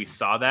 and we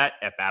saw that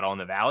at Battle in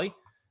the Valley.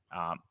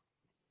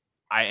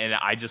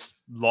 I just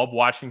love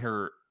watching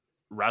her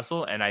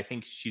wrestle, and I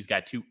think she's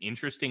got 2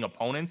 interesting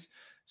opponents.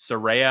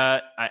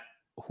 Saraya,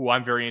 who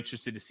I'm very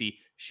interested to see,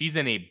 she's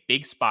in a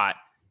big spot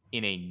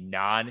in a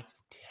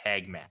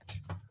non-tag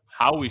match.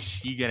 How is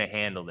she going to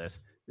handle this?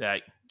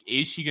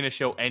 Is she going to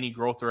show any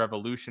growth or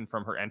evolution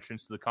from her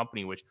entrance to the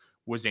company, which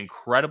was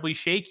incredibly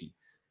shaky?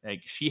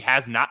 Like, she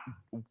has not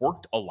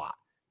worked a lot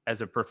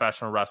as a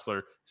professional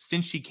wrestler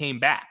since she came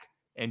back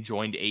and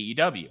joined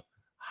AEW.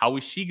 How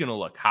is she going to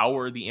look? How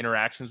are the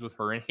interactions with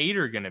her and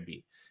Hayter going to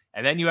be?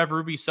 And then you have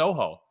Ruby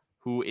Soho,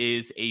 who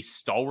is a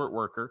stalwart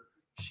worker.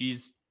 She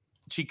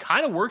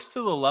kind of works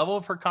to the level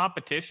of her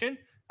competition,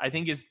 I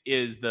think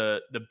is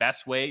the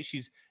best way.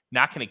 She's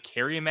not going to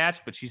carry a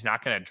match, but she's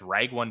not going to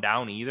drag one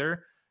down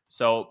either.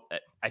 So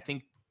I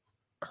think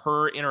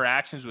her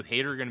interactions with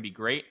Hayter are going to be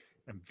great.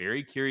 I'm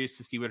very curious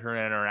to see what her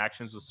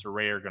interactions with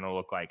Saraya are going to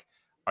look like.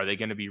 Are they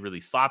going to be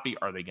really sloppy?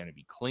 Are they going to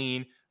be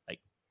clean? Like,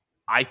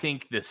 I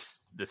think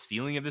the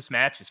ceiling of this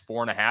match is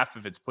 4.5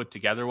 if it's put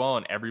together well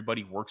and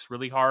everybody works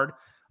really hard.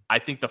 I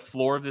think the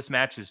floor of this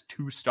match is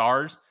 2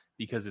 stars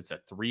because it's a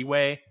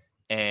 3-way,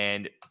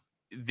 and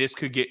this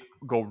could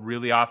go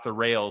really off the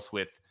rails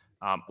with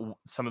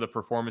some of the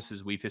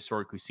performances we've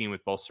historically seen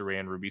with both Saraya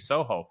and Ruby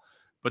Soho.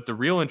 But the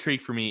real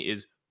intrigue for me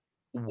is,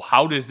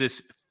 how does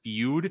this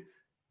feud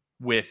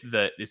with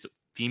this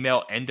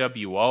female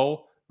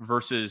NWO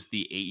versus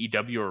the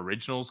AEW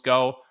originals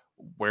go?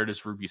 Where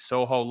does Ruby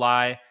Soho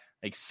lie?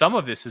 Like, some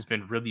of this has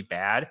been really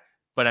bad,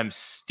 but I'm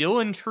still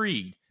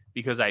intrigued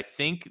because I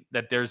think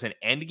that there's an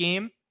end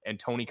game, and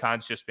Tony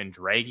Khan's just been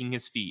dragging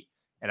his feet.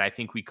 And I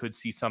think we could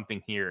see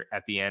something here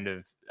at the end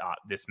of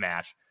this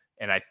match.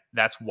 And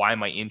that's why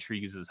my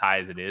intrigue is as high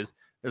as it is.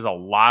 There's a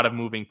lot of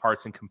moving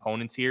parts and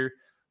components here,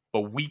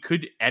 but we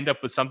could end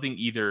up with something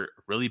either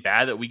really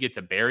bad that we get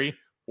to bury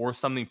or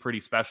something pretty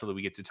special that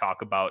we get to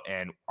talk about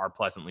and are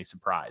pleasantly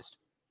surprised.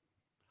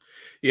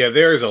 Yeah,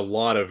 there's a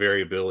lot of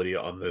variability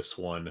on this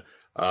one,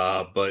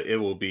 but it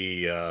will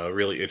be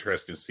really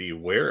interesting to see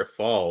where it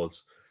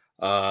falls.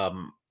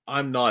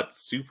 I'm not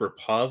super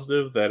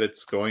positive that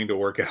it's going to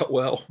work out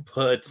well,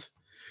 but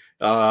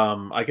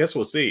I guess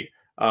we'll see.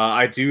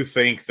 I do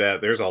think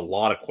that there's a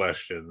lot of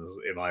questions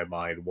in my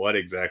mind what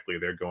exactly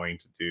they're going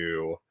to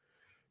do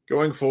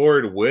going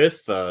forward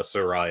with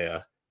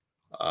Saraya.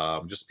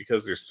 Just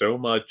because there's so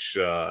much,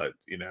 I'm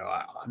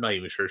not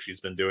even sure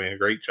she's been doing a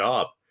great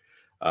job.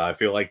 I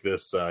feel like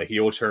this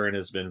heel turn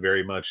has been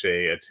very much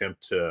a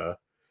attempt to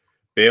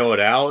bail it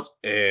out.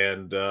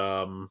 And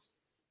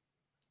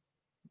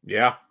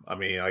yeah, I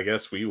mean, I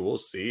guess we will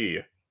see.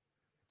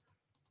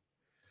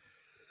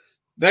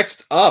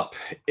 Next up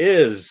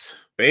is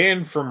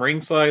banned from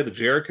ringside, the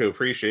Jericho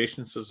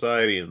Appreciation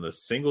Society in the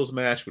singles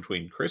match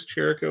between Chris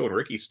Jericho and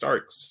Ricky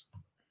Starks.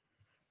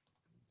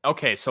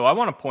 Okay, so I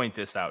want to point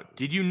this out.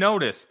 Did you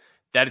notice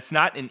that it's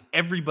not an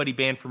everybody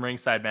banned from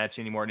ringside match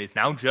anymore? It is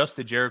now just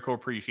the Jericho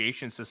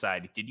Appreciation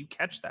Society. Did you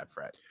catch that,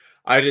 Fred?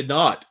 I did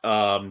not.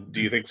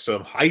 Do you think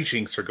some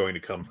hijinks are going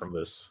to come from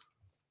this?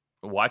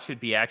 Watch it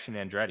be Action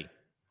Andretti.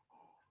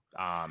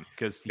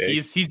 Because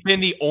he's been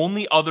the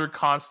only other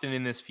constant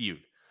in this feud.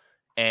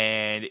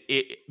 And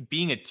it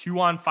being a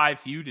 2-on-5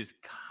 feud is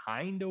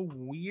kind of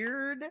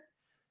weird.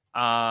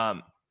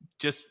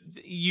 Just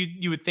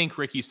you would think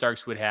Ricky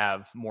Starks would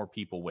have more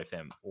people with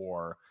him,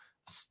 or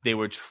they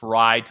would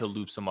try to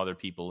loop some other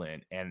people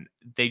in, and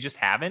they just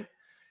haven't.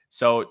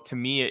 So to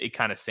me, it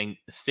kind of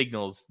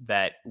signals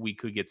that we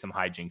could get some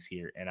hijinks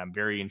here, and I'm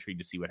very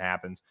intrigued to see what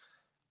happens.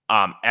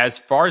 As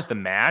far as the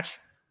match,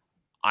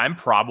 I'm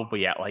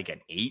probably at like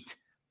an 8.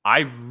 I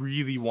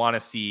really want to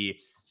see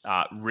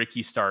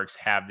Ricky Starks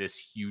have this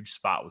huge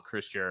spot with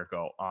Chris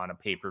Jericho on a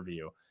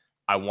pay-per-view.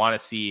 I want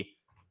to see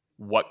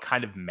what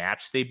kind of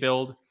match they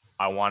build.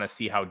 I want to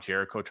see how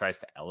Jericho tries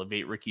to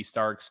elevate Ricky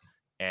Starks,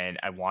 and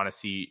I want to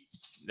see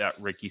that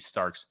Ricky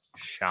Starks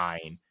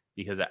shine,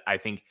 because I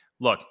think,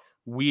 look,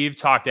 we've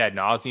talked ad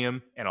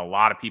nauseum, and a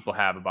lot of people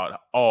have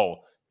about, oh,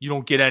 you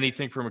don't get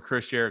anything from a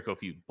Chris Jericho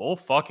feud. Bull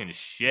fucking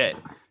shit.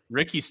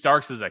 Ricky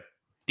Starks is a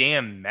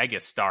damn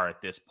megastar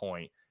at this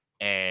point.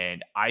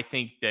 And I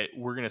think that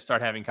we're going to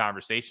start having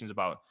conversations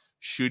about,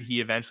 should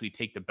he eventually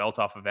take the belt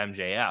off of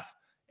MJF,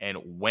 and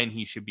when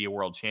he should be a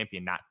world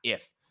champion, not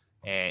if.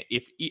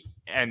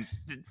 And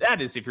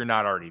that is if you're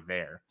not already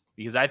there,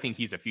 because I think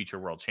he's a future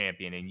world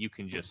champion, and you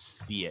can just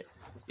see it.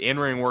 The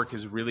in-ring work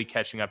is really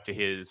catching up to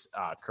his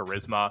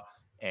charisma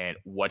and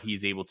what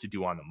he's able to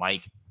do on the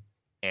mic.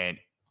 And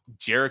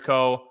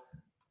Jericho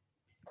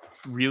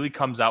really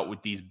comes out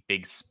with these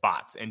big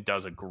spots and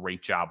does a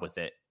great job with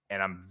it.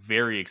 And I'm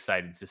very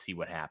excited to see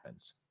what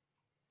happens.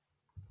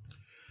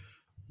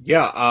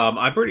 Yeah,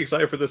 I'm pretty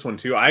excited for this one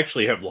too. I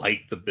actually have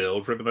liked the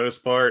build for the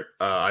most part.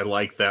 I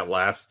like that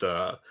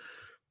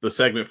the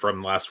segment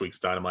from last week's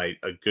Dynamite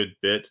a good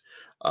bit,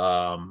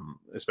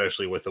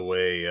 especially with the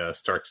way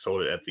Stark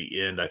sold it at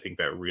the end. I think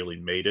that really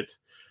made it.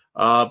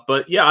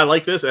 But yeah, I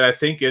like this, and I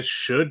think it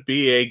should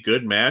be a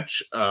good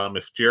match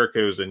if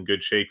Jericho's in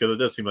good shape, because it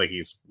does seem like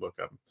he's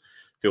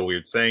feel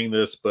weird saying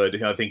this,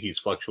 but I think he's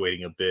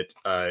fluctuating a bit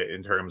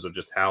in terms of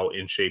just how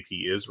in shape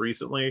he is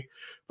recently.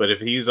 But if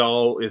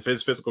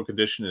his physical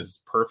condition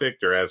is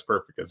perfect or as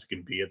perfect as it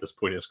can be at this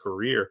point in his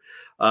career,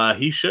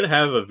 he should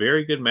have a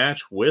very good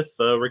match with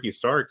Ricky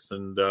Starks,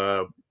 and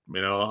I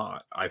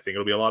think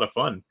it'll be a lot of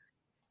fun.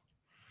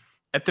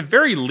 At the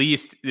very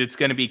least, it's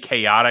going to be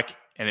chaotic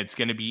and it's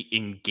going to be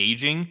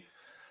engaging.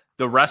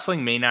 The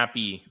wrestling may not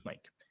be like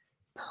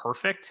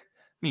perfect.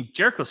 I mean,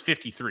 Jericho's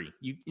 53.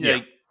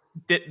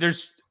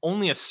 There's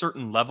only a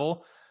certain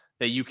level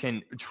that you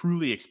can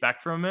truly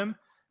expect from him.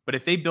 But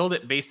if they build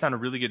it based on a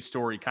really good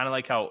story, kind of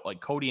like how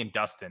like Cody and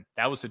Dustin,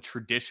 that was a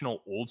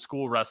traditional old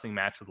school wrestling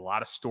match with a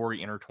lot of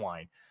story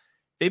intertwined.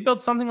 They built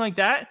something like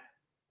that.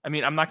 I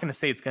mean, I'm not going to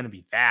say it's going to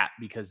be that,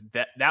 because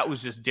that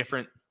was just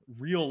different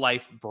real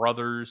life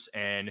brothers,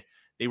 and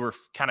they were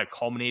kind of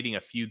culminating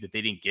a feud that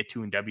they didn't get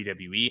to in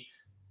WWE.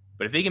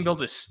 But if they can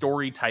build a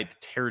story type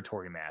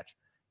territory match,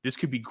 this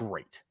could be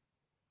great.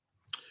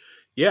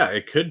 Yeah,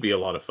 it could be a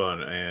lot of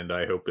fun, and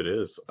I hope it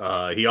is.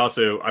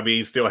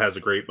 He still has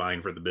a great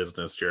mind for the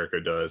business,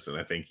 Jericho does, and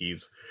I think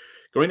he's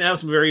going to have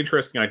some very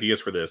interesting ideas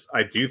for this.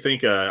 I do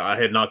think I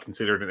had not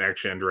considered an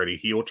Action Andretti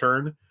heel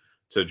turn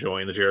to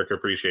join the Jericho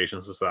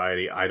Appreciation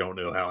Society. I don't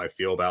know how I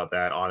feel about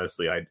that.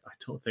 Honestly, I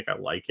don't think I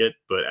like it,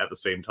 but at the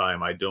same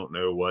time, I don't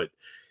know what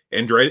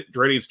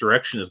Andretti's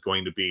direction is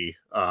going to be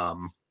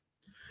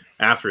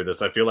after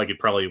this. I feel like it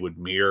probably would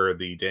mirror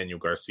the Daniel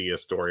Garcia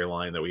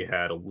storyline that we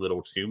had a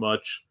little too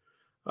much,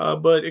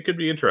 but it could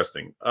be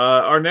interesting.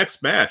 Our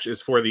next match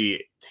is for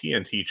the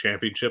TNT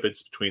Championship.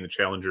 It's between the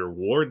challenger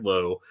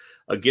Wardlow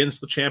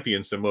against the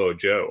champion Samoa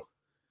Joe.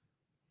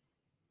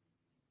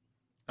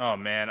 Oh,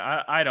 man,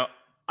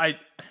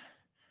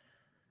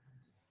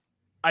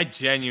 I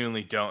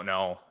genuinely don't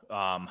know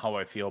how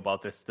I feel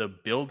about this. The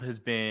build has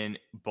been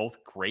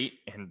both great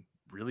and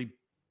really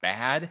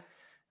bad.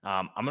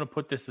 I'm going to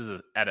put this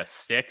at a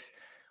 6.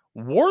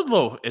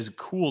 Wardlow has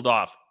cooled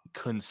off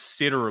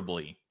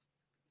considerably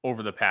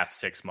over the past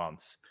 6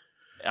 months.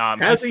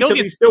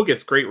 He still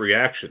gets great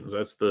reactions.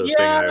 That's the thing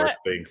I always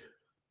think.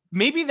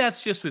 Maybe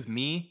that's just with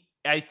me.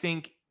 I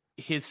think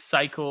his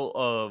cycle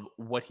of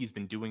what he's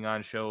been doing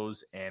on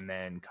shows and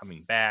then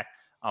coming back.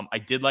 I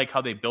did like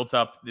how they built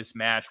up this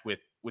match with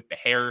the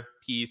hair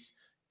piece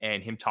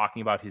and him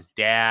talking about his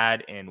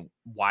dad and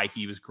why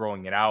he was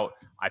growing it out.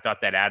 I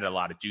thought that added a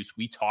lot of juice.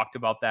 We talked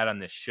about that on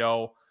this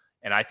show,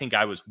 and I think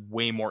I was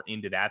way more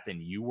into that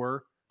than you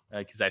were,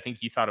 because I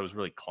think you thought it was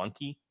really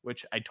clunky,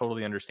 which I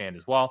totally understand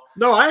as well.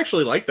 No, I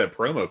actually liked that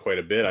promo quite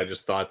a bit. I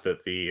just thought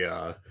that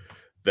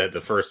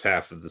the first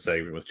half of the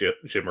segment with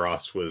Jim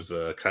Ross was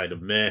kind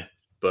of meh,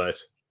 but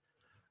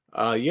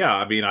I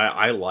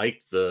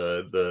liked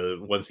the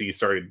once he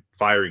started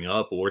firing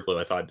up, Wardlow,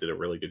 I thought did a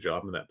really good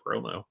job in that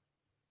promo.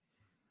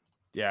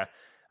 Yeah,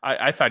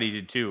 I thought he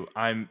did too.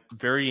 I'm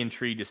very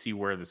intrigued to see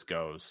where this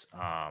goes.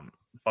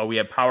 But we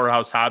have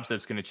Powerhouse Hobbs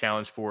that's going to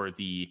challenge for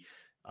the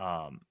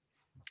ROH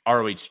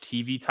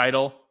TV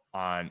title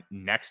on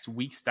next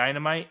week's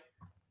Dynamite,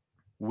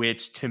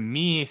 which to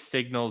me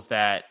signals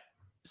that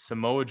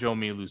Samoa Joe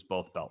may lose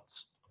both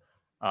belts.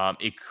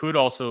 It could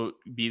also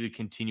be the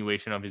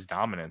continuation of his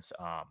dominance.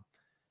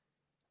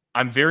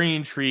 I'm very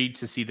intrigued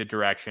to see the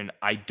direction.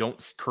 I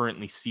don't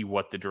currently see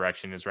what the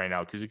direction is right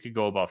now, because it could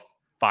go about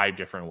 5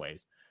 different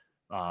ways.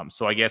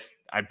 So I guess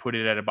I'd put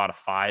it at about a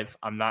 5.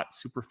 I'm not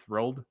super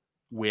thrilled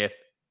with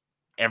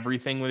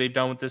everything they've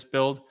done with this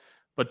build,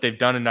 but they've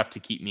done enough to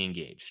keep me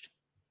engaged.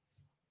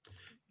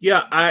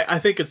 Yeah, I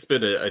think it's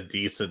been a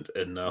decent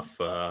enough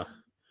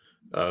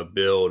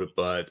build,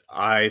 but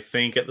I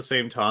think at the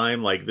same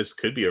time, like, this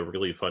could be a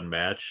really fun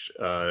match.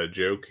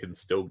 Joe can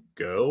still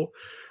go.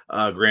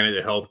 Granted,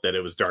 it helped that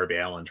it was Darby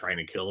Allin trying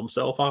to kill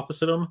himself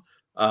opposite him.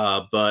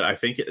 But I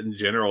think in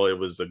general, it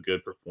was a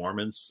good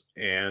performance.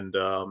 And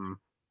I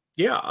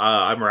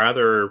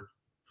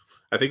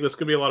think this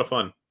could be a lot of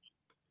fun.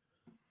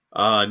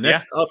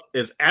 Next up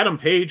is Adam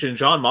Page and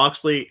Jon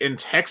Moxley in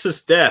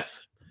Texas Death.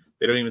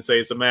 They don't even say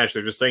it's a match.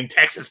 They're just saying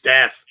Texas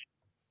Death.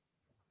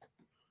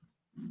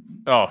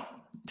 Oh,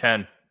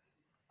 10.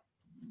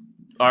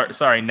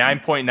 Sorry,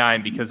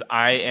 9.9, because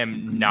I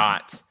am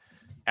not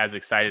as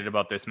excited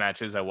about this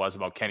match as I was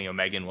about Kenny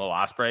Omega and Will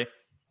Ospreay.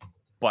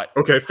 But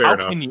okay, fair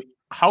enough.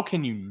 How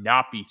can you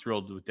not be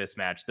thrilled with this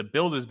match? The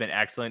build has been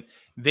excellent.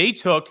 They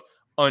took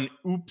an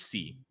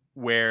oopsie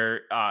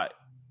where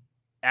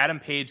Adam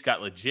Page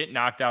got legit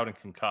knocked out and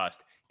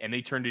concussed, and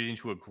they turned it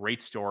into a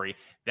great story.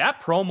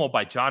 That promo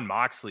by Jon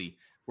Moxley,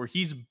 where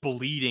he's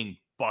bleeding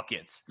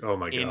buckets oh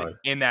my God.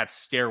 in that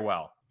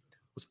stairwell,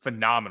 was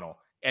phenomenal.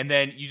 And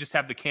then you just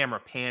have the camera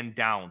pan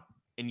down,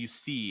 and you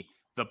see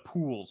the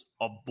pools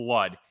of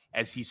blood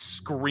as he's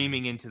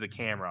screaming into the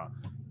camera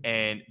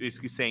and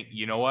basically saying,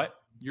 you know what?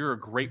 You're a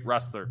great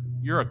wrestler.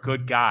 You're a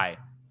good guy,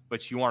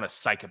 but you aren't a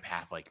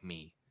psychopath like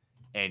me.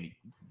 And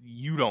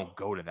you don't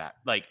go to that.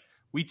 Like,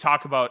 we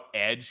talk about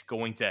Edge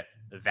going to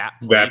that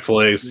place. That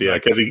place, yeah,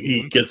 because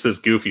he gets his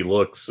goofy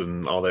looks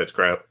and all that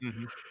crap.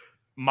 Mm-hmm.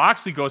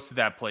 Moxley goes to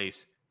that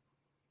place,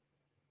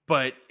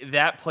 But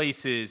that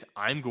place is,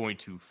 I'm going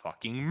to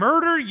fucking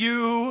murder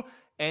you.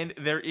 And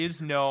there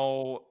is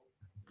no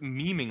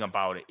memeing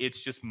about it.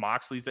 It's just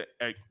Moxley's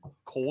a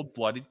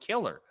cold-blooded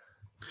killer.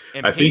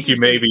 And I think Page you is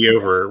may gonna be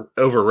do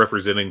over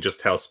representing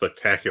just how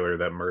spectacular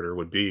that murder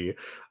would be.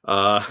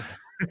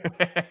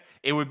 that.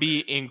 It would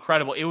be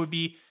incredible. It would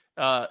be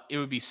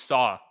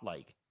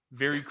Saw-like,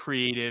 very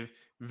creative,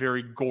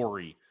 very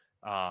gory.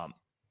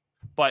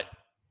 But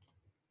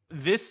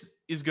this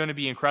is going to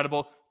be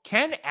incredible.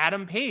 Can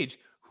Adam Page,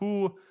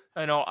 who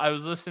I know I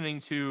was listening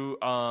to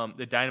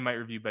the Dynamite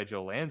review by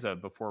Joe Lanza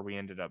before we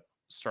ended up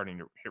starting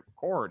to hit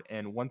record,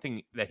 and one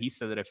thing that he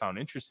said that I found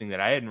interesting that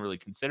I hadn't really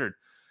considered,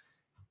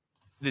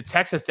 the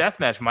Texas Death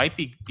Match might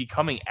be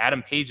becoming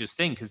Adam Page's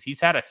thing because he's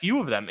had a few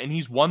of them and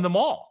he's won them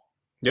all.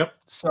 Yep.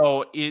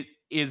 So it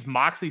is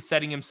Moxley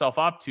setting himself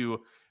up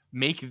to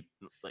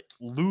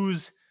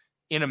lose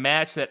in a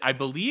match that I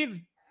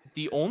believe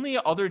the only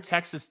other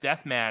Texas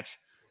Death Match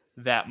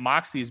that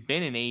Moxley has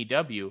been in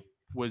AEW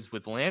was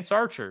with Lance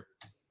Archer,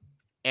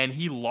 and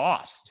he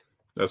lost.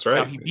 That's right.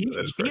 Now, he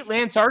beat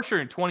Lance Archer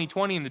in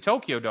 2020 in the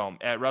Tokyo Dome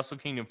at Wrestle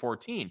Kingdom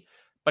 14,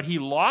 but he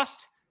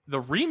lost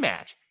the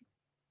rematch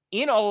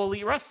in All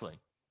Elite Wrestling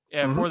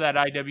for that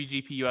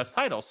IWGP US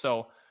title.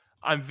 So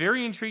I'm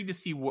very intrigued to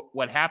see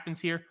what happens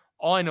here.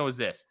 All I know is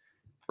this.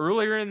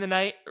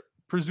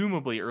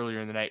 Presumably earlier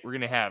in the night, we're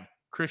going to have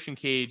Christian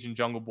Cage and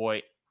Jungle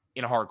Boy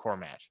in a hardcore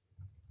match.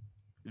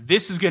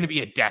 This is going to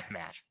be a death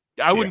match.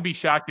 I wouldn't be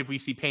shocked if we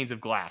see panes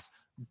of glass,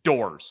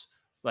 doors.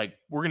 Like,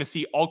 we're going to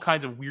see all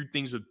kinds of weird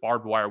things with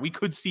barbed wire. We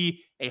could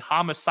see a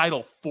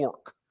homicidal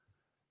fork.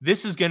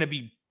 This is going to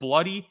be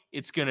bloody.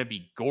 It's going to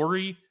be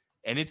gory,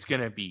 and it's going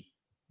to be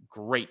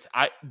great.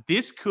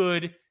 This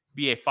could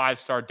be a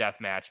 5-star death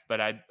match, but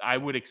I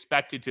would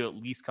expect it to at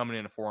least come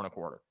in a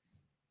 4.25.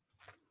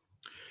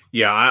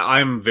 Yeah,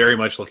 I'm very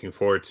much looking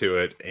forward to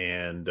it,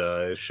 and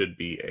it should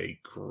be a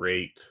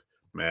great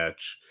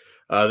match.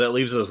 That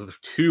leaves us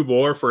with 2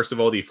 more. First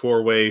of all, the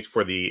 4-way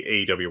for the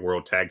AEW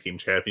World Tag Team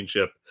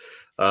Championship.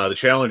 The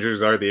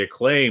challengers are the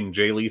Acclaim,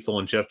 Jay Lethal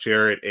and Jeff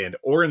Jarrett, and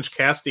Orange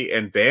Cassidy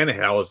and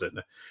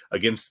Danhausen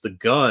against the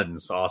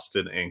Guns,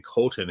 Austin and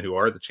Colton, who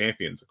are the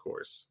champions, of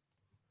course.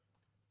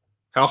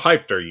 How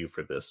hyped are you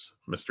for this,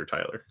 Mr.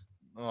 Tyler?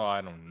 Oh,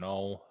 I don't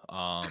know.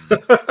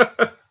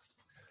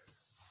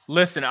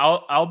 Listen,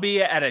 I'll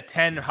be at a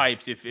 10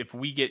 hyped if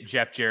we get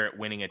Jeff Jarrett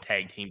winning a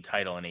tag team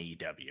title in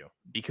AEW,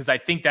 because I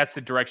think that's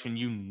the direction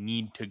you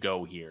need to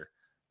go here.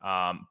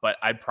 But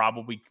I'd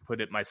probably put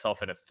it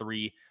myself at a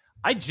 3.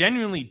 I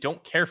genuinely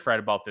don't care, Fred,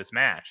 about this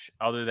match,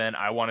 other than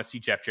I want to see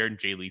Jeff Jarrett and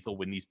Jay Lethal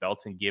win these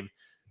belts and give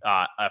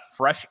a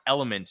fresh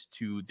element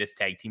to this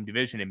tag team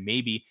division. And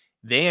maybe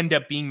they end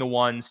up being the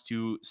ones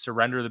to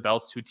surrender the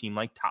belts to a team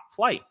like Top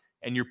Flight.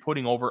 And you're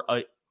putting over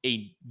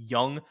a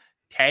young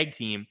tag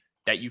team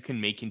that you can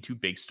make into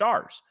big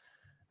stars.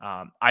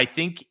 I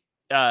think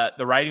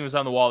the writing was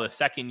on the wall the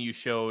second you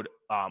showed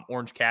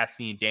Orange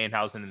Cassidy and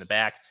Danhausen in the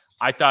back.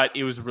 I thought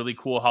it was really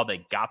cool how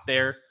they got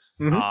there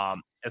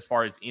as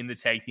far as in the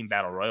tag team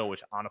battle royal,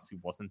 which honestly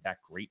wasn't that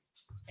great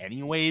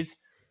anyways.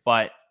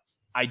 But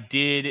I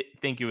did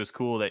think it was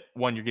cool that,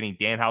 one, you're getting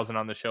Danhausen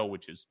on the show,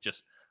 which is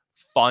just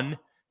fun.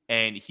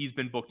 And he's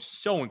been booked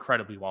so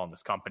incredibly well in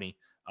this company.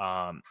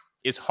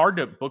 It's hard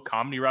to book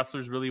comedy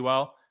wrestlers really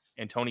well.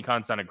 And Tony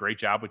Khan's done a great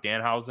job with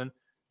Danhausen.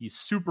 He's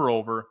super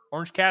over.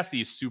 Orange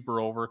Cassidy is super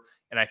over.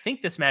 And I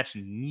think this match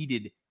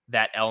needed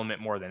that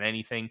element more than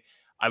anything.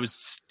 I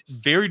was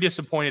very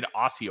disappointed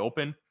Aussie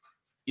Open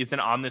isn't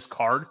on this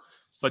card,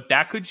 but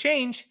that could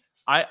change.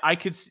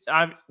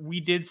 We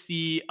did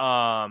see,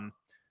 I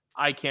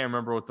can't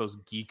remember what those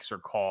geeks are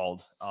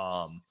called.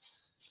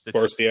 The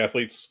Varsity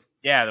Athletes.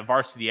 Yeah, the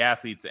Varsity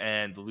Athletes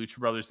and the Lucha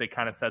Brothers, they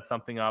kind of set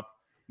something up.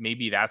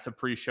 Maybe that's a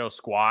pre-show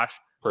squash.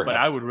 Perhaps. But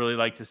I would really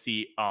like to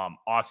see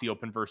Aussie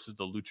Open versus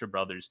the Lucha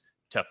Brothers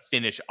to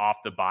finish off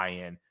the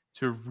buy-in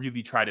to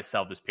really try to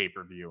sell this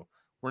pay-per-view.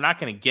 We're not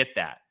going to get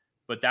that,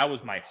 but that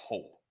was my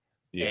hope.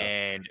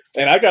 Yeah.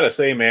 And I got to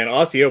say, man,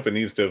 Aussie Open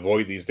needs to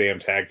avoid these damn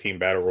tag team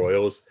battle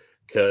royals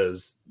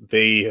because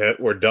they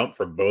were dumped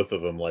from both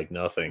of them like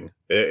nothing.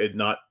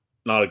 Not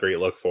a great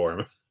look for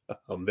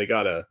them. They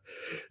gotta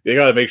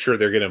make sure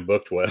they're getting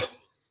booked well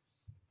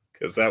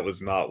because that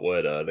was not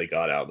what they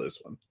got out of this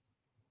one.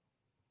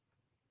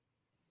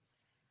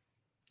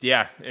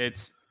 Yeah,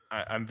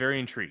 I'm very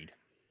intrigued.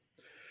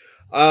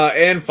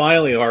 And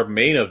finally, our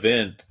main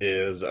event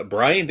is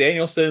Bryan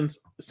Danielson's.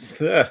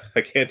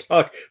 I can't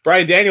talk.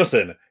 Bryan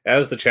Danielson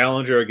as the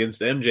challenger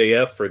against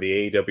MJF for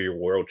the AEW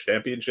World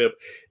Championship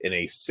in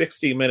a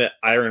 60-minute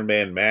Iron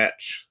Man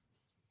match.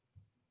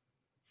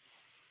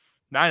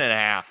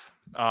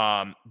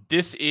 9.5.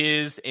 This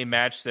is a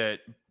match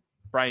that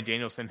Bryan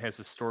Danielson has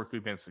historically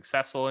been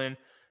successful in.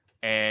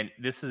 And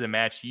this is a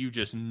match you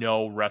just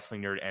know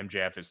wrestling nerd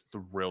MJF is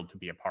thrilled to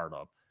be a part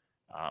of.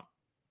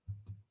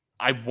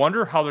 I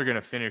wonder how they're going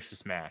to finish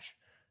this match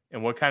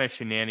and what kind of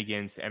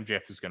shenanigans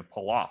MJF is going to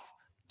pull off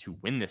to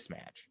win this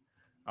match.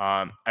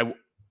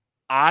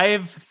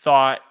 I've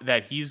thought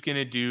that he's going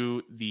to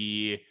do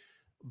the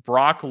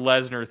Brock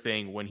Lesnar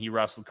thing when he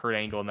wrestled Kurt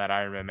Angle in that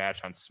Iron Man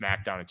match on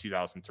SmackDown in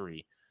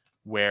 2003,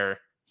 where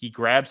he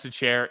grabs the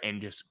chair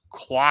and just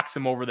clocks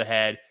him over the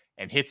head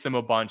and hits him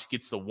a bunch,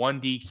 gets the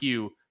 1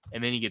 DQ,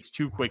 and then he gets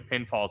 2 quick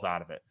pinfalls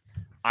out of it.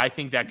 I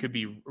think that could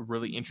be a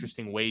really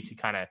interesting way to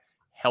kind of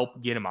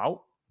help get them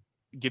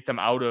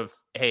out of,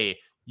 hey,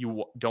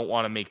 you don't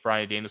want to make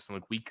Bryan Danielson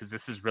look weak because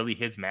this is really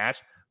his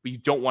match, but you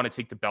don't want to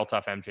take the belt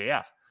off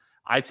MJF.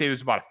 I'd say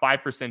there's about a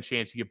 5%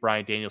 chance you get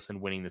Bryan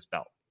Danielson winning this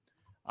belt.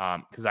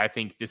 Because I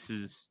think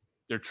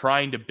they're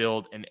trying to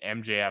build an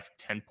MJF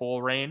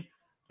tentpole reign.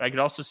 But I could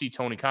also see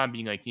Tony Khan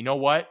being like, you know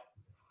what?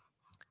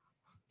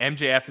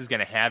 MJF is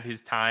going to have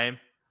his time,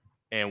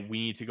 and we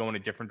need to go in a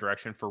different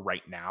direction for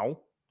right now.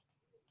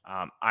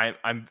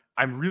 I'm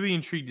really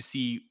intrigued to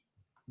see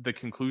the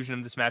conclusion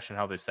of this match and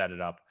how they set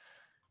it up,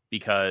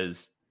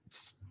 because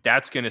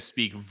that's going to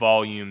speak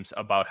volumes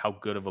about how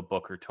good of a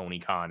booker Tony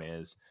Khan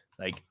is.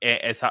 Like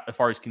as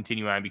far as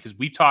continuing on, because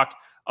we've talked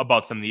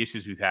about some of the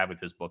issues we've had with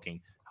his booking,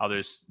 how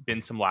there's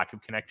been some lack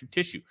of connective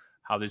tissue,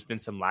 how there's been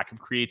some lack of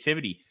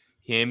creativity,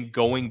 him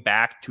going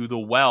back to the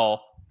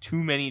well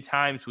too many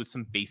times with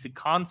some basic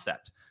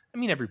concepts. I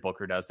mean, every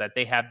booker does that.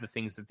 They have the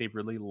things that they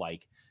really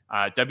like.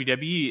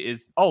 WWE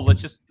is,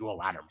 let's just do a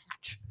ladder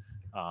match.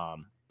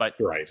 But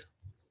right.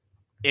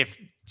 If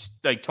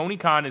like Tony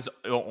Khan has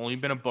only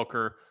been a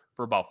booker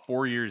for about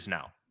 4 years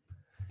now,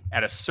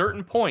 at a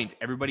certain point,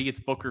 everybody gets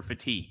booker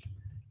fatigue.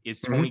 Is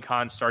Tony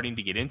Khan starting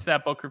to get into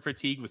that booker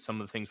fatigue with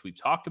some of the things we've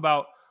talked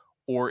about?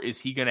 Or is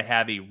he going to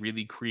have a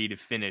really creative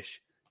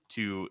finish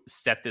to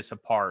set this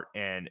apart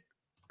and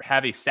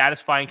have a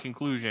satisfying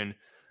conclusion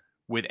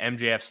with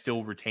MJF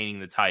still retaining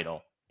the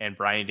title and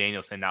Bryan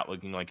Danielson not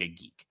looking like a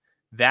geek?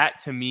 That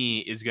to me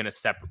is going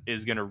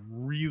to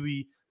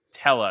really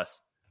tell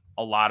us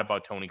a lot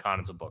about Tony Khan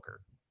as a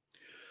booker.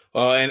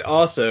 And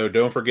also,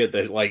 don't forget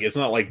that it's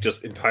not like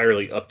just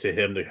entirely up to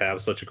him to have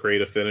such a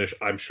creative finish.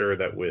 I'm sure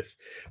that with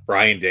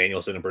Bryan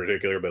Danielson in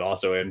particular, but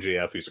also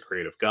MJF, who's a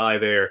creative guy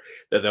there,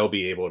 that they'll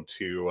be able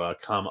to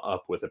come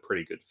up with a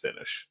pretty good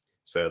finish.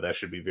 So that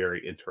should be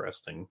very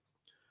interesting.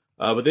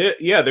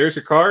 There's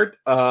your card.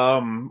 I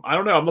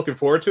don't know. I'm looking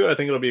forward to it. I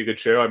think it'll be a good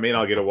show. I may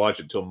not get to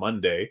watch it till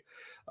Monday.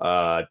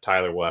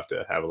 Tyler will have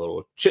to have a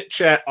little chit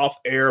chat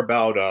off air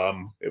about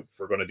if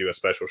we're going to do a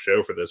special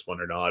show for this one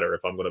or not, or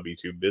if I'm going to be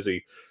too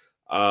busy.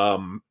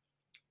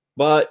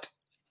 But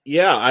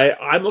yeah,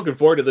 I'm looking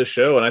forward to this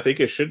show, and I think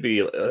it should be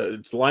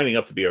it's lining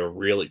up to be a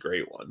really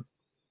great one.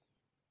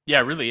 Yeah,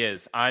 it really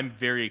is. I'm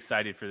very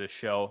excited for this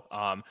show.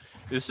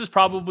 This is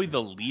probably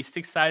the least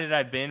excited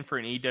I've been for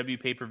an AEW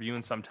pay-per-view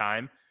in some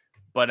time,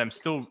 but I'm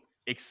still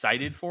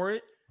excited for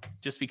it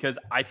just because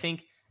I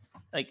think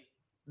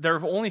there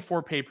are only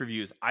 4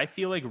 pay-per-views. I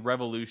feel like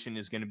Revolution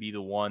is going to be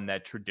the one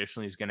that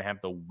traditionally is going to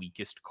have the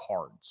weakest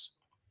cards,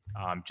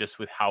 just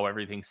with how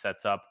everything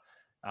sets up,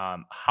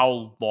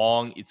 how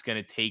long it's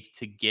going to take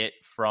to get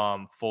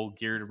from Full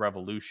Gear to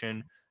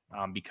Revolution,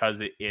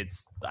 because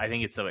I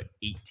think it's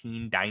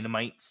 18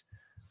 Dynamites,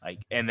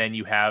 and then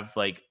you have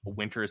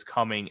Winter is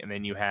Coming, and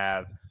then you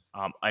have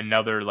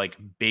another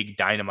big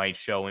Dynamite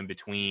show in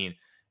between,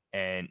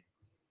 and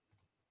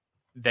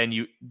then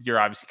you're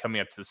obviously coming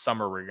up to the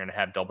summer where you're going to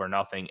have Double or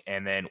Nothing.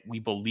 And then we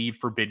believe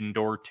Forbidden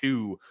Door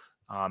 2,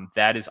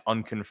 that is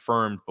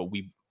unconfirmed, but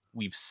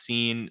we've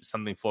seen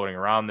something floating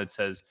around that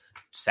says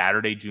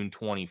Saturday, June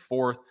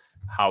 24th.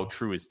 How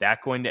true is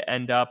that going to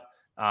end up?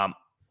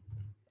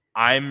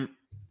 I'm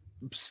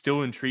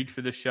still intrigued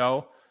for the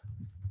show,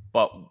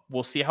 but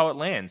we'll see how it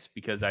lands,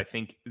 because I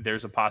think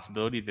there's a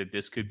possibility that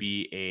this could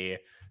be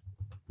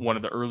one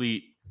of the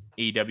early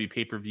AEW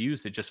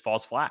pay-per-views that just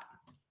falls flat.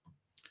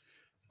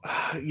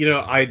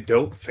 I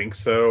don't think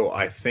so.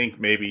 I think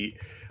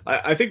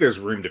I think there's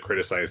room to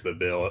criticize the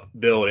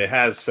bill. It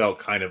has felt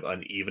kind of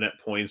uneven at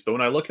points, but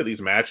when I look at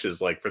these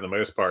matches, for the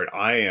most part,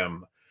 I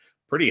am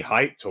pretty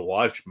hyped to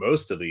watch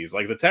most of these.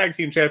 The tag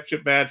team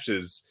championship match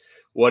is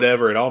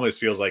whatever. It almost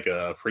feels like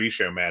a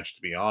pre-show match,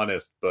 to be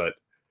honest. But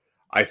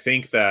I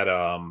think that,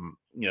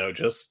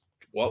 just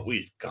what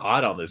we've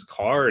got on this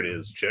card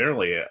is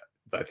generally,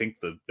 I think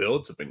the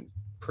builds have been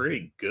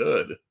pretty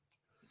good.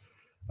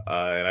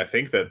 And I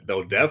think that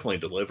they'll definitely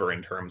deliver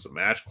in terms of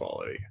match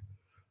quality.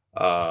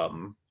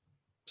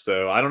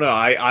 So I don't know.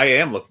 I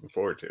am looking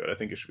forward to it. I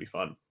think it should be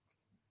fun.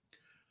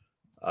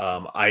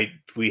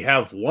 We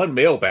have one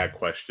mailbag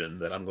question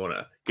that I'm going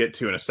to get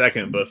to in a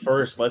second, but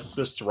first let's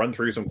just run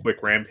through some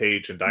quick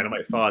Rampage and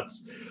Dynamite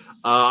thoughts.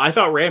 I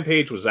thought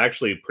Rampage was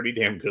actually pretty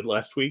damn good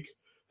last week,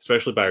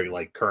 especially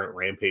by current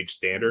Rampage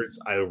standards.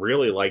 I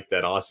really liked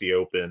that Aussie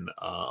Open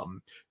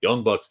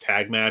Young Bucks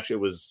tag match.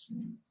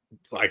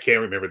 I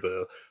can't remember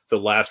the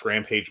last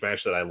Rampage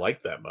match that I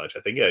liked that much.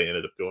 I think I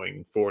ended up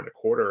going 4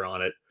 1/4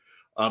 on it.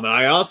 And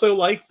I also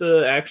liked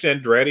the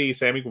Action Andretti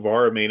Sammy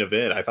Guevara main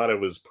event. I thought it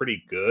was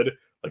pretty good,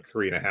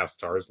 3.5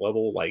 stars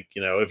level.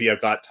 If you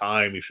have got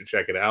time, you should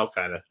check it out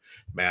kind of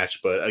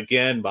match. But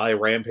again, by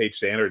Rampage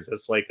standards,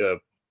 that's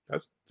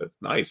that's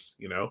nice,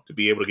 to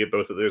be able to get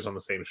both of those on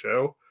the same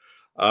show.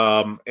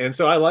 And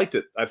so I liked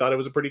it. I thought it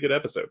was a pretty good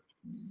episode.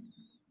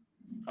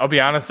 I'll be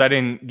honest, I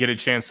didn't get a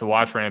chance to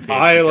watch Rampage.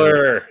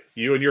 Tyler,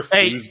 you and your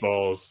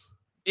foosballs.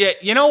 Yeah,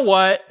 you know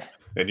what?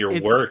 And your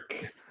work.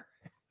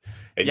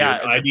 And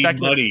I need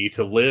money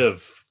to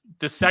live.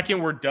 The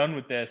second we're done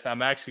with this,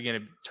 I'm actually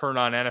going to turn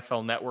on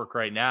NFL Network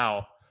right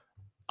now.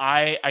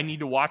 I need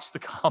to watch the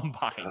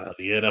Combine.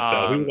 The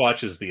NFL. Who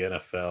watches the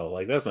NFL?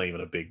 Like, that's not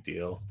even a big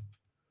deal.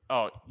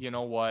 Oh, you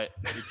know what?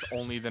 It's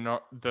only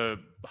the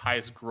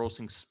highest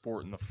grossing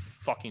sport in the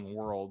fucking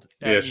world.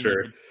 Yeah,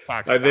 sure.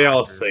 They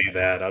all say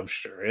that, I'm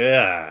sure.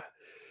 Yeah.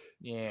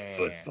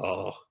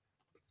 Football.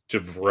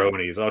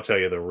 Jabronis. I'll tell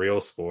you the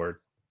real sport.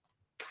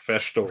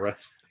 Professional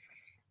wrestling.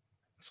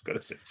 I was going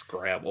to say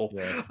Scrabble.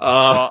 Yeah.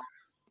 Well,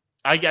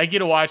 I get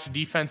to watch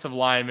defensive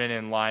linemen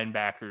and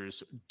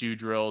linebackers do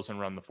drills and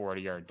run the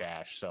 40-yard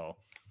dash. So,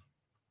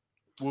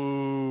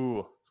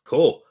 woo. It's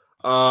cool.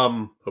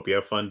 Hope you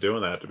have fun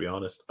doing that, to be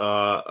honest.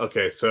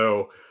 Okay,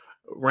 so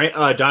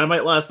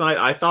Dynamite last night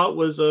I thought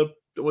was a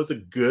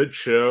good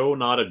show,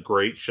 not a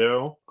great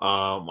show.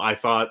 I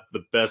thought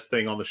the best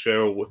thing on the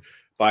show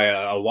by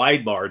a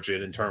wide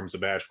margin in terms of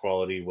match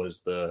quality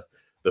was the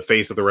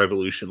Face of the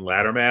Revolution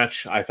ladder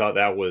match. I thought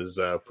that was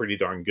pretty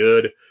darn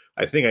good.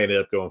 I think I ended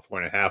up going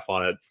 4.5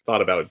 on it.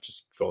 Thought about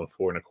just going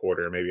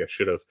 4.25. Maybe I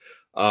should have.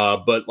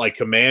 But like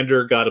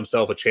Commander got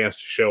himself a chance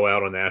to show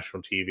out on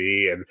national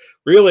TV and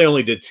really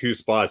only did 2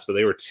 spots, but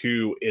they were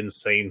 2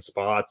 insane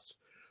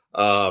spots.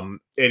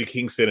 Eddie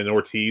Kingston and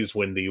Ortiz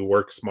win the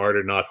Work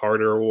Smarter, Not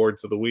Harder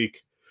awards of the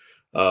week.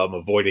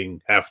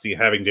 Avoiding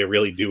having to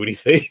really do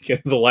anything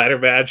in the ladder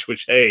match,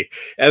 which, hey,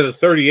 as a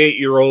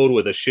 38-year-old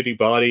with a shitty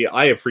body,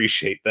 I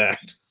appreciate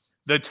that.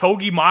 The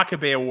Togi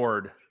Makabe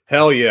Award.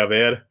 Hell yeah,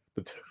 man.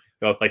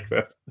 I like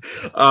that.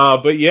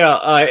 But yeah,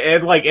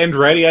 and like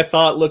Andretti, I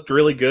thought looked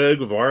really good.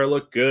 Guevara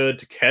looked good.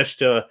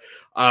 Takeshita,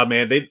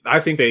 man, I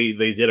think they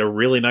did a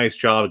really nice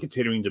job of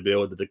continuing to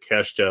build the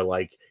Takeshita.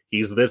 Like,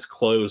 he's this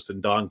close,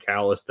 and Don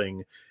Callis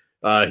thing.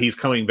 He's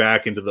coming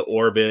back into the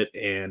orbit,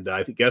 and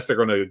I guess they're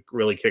going to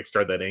really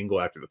kickstart that angle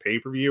after the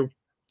pay-per-view,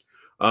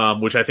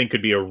 which I think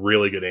could be a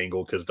really good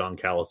angle because Don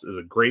Callis is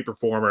a great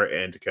performer,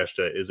 and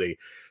Takeshita is a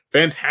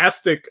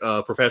fantastic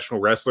professional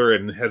wrestler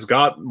and has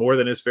got more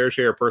than his fair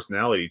share of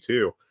personality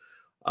too.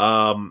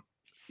 And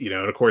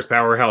of course,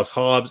 Powerhouse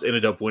Hobbs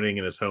ended up winning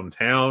in his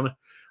hometown,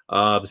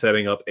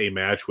 setting up a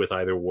match with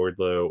either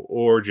Wardlow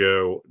or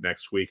Joe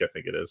next week, I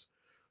think it is.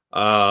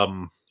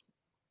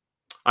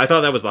 I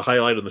thought that was the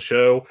highlight of the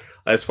show.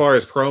 As far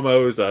as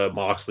promos,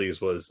 Moxley's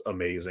was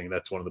amazing.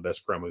 That's one of the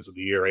best promos of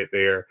the year right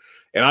there.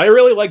 And I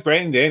really like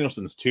Brandon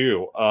Danielson's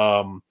too.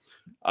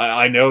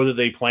 I know that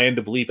they plan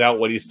to bleep out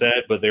what he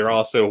said, but they're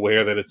also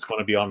aware that it's going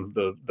to be on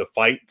the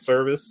Fight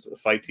service,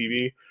 Fight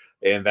TV,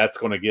 and that's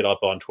going to get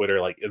up on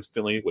Twitter like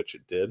instantly, which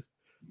it did.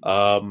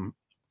 And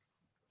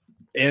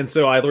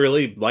so I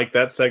really like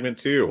that segment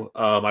too.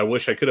 I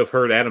wish I could have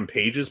heard Adam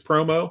Page's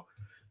promo.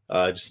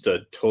 Just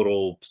a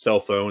total cell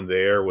phone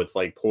there with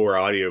like poor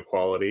audio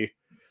quality.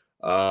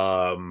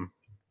 Yeah.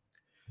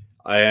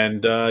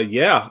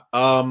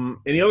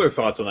 Any other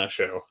thoughts on that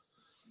show?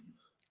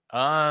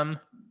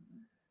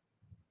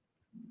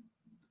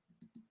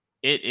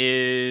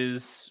 It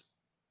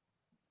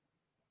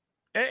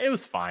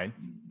was fine.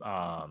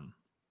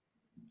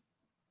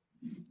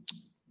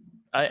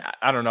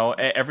 I don't know.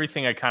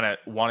 Everything I kind of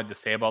wanted to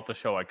say about the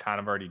show, I kind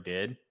of already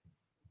did.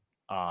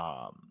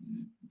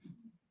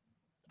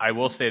 I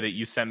will say that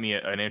you sent me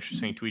an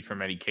interesting tweet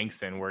from Eddie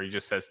Kingston where he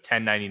just says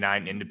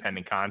 1099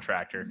 independent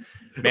contractor.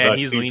 Man,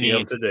 he's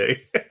leaning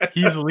today.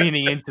 He's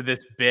leaning into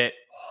this bit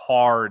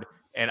hard,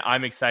 and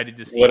I'm excited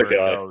to see where it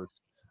goes.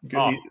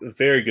 Good,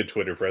 very good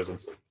Twitter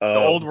presence. The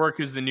old work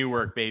is the new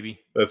work, baby.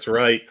 That's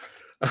right.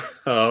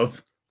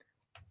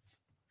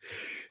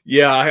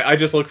 Yeah, I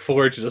just look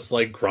forward to just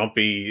like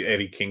grumpy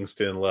Eddie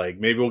Kingston. Like,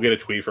 maybe we'll get a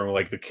tweet from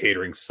like the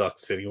catering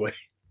sucks anyway.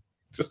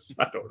 Just,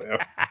 I don't know.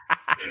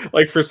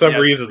 Like, for some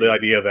reason, the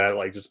idea of that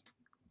like just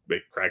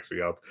cracks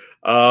me up.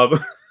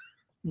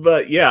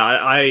 But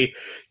yeah,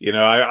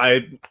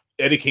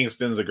 Eddie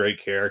Kingston's a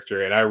great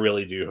character, and I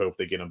really do hope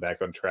they get him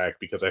back on track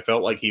because I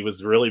felt like he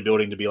was really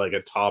building to be like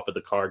a top of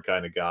the card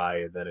kind of guy,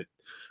 and then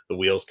the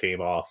wheels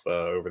came off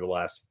over the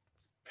last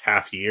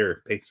half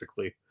year,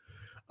 basically.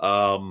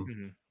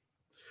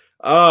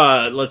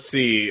 Let's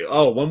see.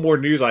 Oh, one more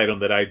news item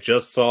that I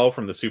just saw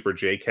from the Super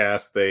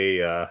J-Cast.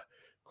 They, of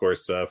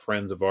course,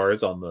 friends of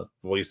ours on the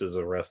Voices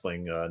of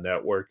Wrestling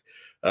network.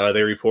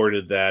 They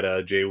reported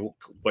that Jay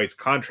White's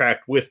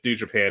contract with New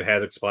Japan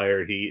has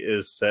expired. He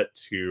is set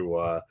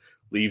to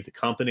leave the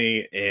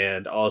company,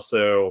 and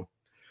also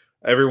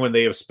everyone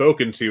they have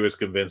spoken to is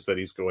convinced that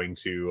he's going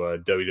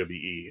to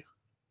WWE,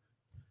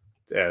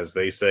 as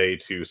they say,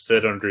 to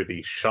sit under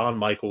the Shawn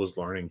Michaels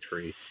learning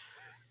tree.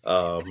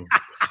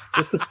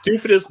 Just the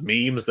stupidest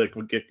memes that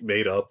would get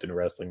made up in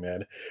wrestling,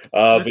 man.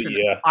 But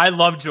yeah, I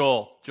love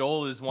Joel.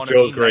 Joel is one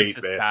Joel's of the great,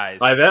 nicest man. guys.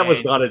 That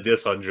was not a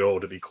diss on Joel,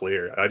 to be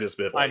clear. I just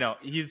meant, like, I know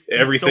he's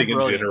everything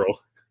so in general.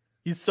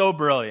 He's so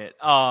brilliant.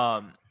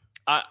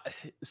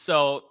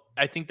 So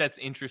I think that's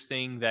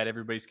interesting that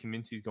everybody's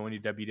convinced he's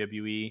going to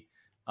WWE.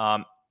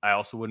 I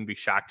also wouldn't be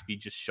shocked if he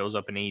just shows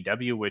up in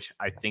AEW, which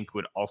I think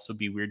would also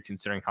be weird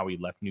considering how he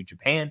left New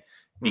Japan,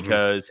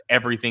 because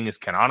everything is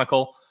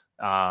canonical.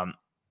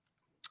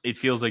 It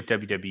feels like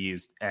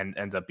WWE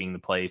ends up being the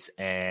place.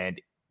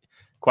 And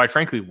quite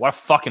frankly, what a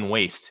fucking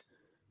waste.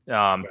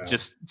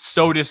 Just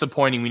so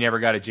disappointing we never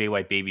got a Jay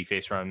White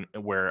babyface run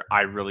where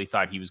I really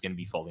thought he was going to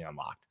be fully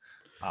unlocked.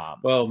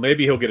 Well,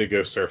 maybe he'll get a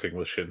go surfing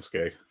with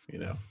Shinsuke,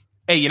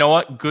 Hey, you know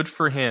what? Good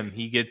for him.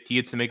 He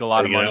gets to make a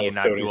lot of money and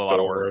not Tony do a lot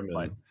of work.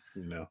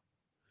 Storm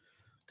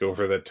go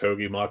for that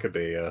Togi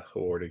Makabe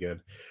award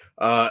again.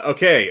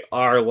 Okay,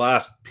 our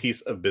last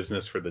piece of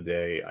business for the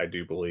day, I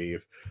do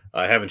believe.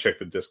 I haven't checked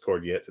the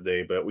Discord yet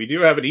today, but we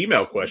do have an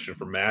email question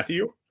from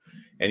Matthew.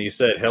 And he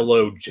said,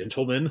 "Hello,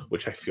 gentlemen,"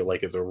 which I feel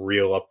like is a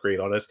real upgrade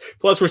on us.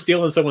 Plus, we're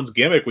stealing someone's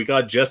gimmick. We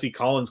got Jesse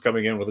Collins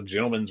coming in with a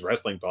gentleman's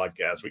wrestling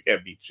podcast. We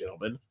can't be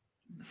gentlemen.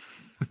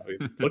 I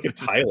mean, look at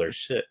Tyler.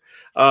 Shit.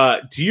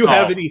 Do you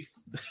have any?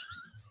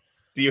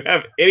 Do you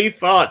have any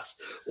thoughts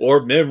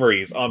or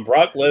memories on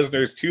Brock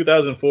Lesnar's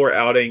 2004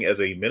 outing as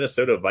a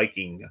Minnesota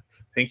Viking?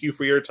 Thank you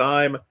for your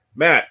time,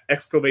 Matt!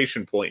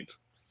 Exclamation point.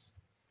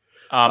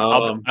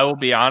 I will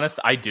be honest.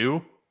 I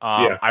do.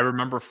 I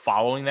remember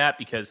following that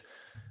because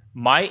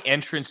my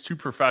entrance to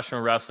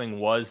professional wrestling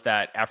was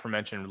that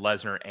aforementioned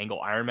Lesnar Angle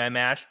Iron Man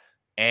match,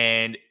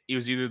 and it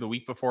was either the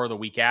week before or the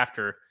week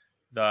after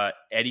the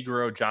Eddie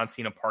Guerrero John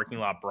Cena parking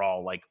lot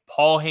brawl, like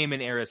Paul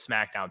Heyman era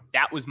SmackDown.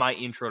 That was my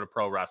intro to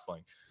pro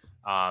wrestling.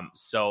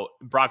 So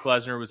Brock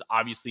Lesnar was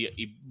obviously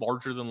a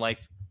larger than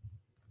life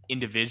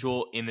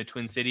individual in the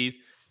Twin Cities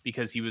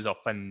because he was a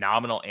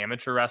phenomenal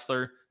amateur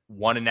wrestler,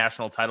 won a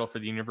national title for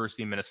the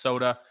University of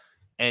Minnesota,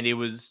 and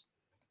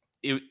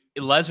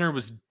Lesnar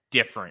was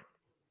different.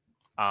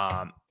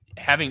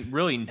 Having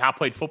really not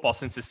played football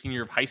since the senior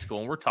year of high school,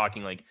 and we're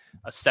talking like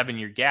a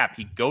 7-year gap,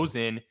 he goes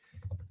in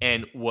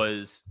and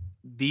was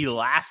the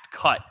last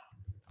cut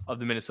of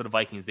the Minnesota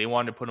Vikings. They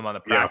wanted to put him on the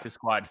practice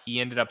squad.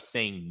 He ended up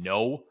saying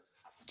no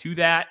to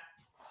that,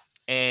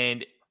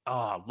 and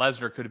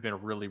Lesnar could have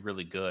been really,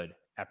 really good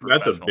at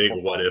professional That's a big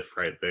football. what if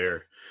right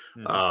there.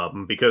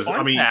 Because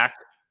Fun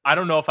fact, I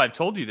don't know if I've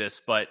told you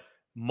this, but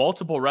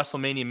multiple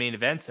WrestleMania main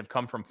events have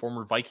come from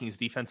former Vikings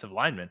defensive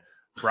linemen.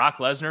 Brock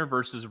Lesnar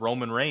versus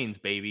Roman Reigns,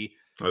 baby.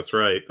 That's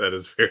right. That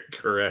is very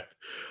correct.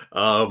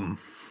 The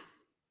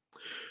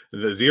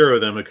 0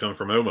 of them had come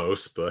from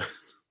Omos, but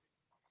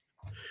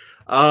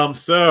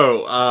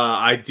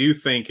I do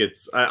think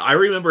I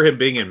remember him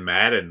being in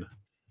Madden,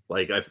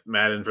 like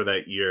Madden for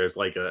that year as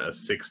like a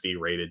 60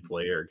 rated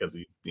player because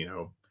he,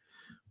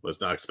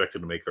 was not expected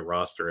to make the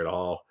roster at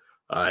all.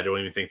 I don't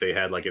even think they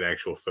had like an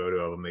actual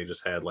photo of him. They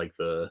just had like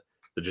the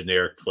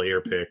generic player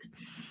pick.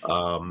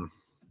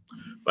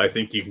 But I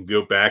think you can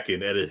go back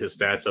and edit his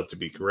stats up to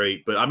be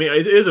great. But I mean,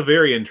 it is a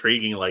very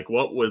intriguing, like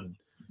what would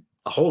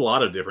a whole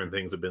lot of different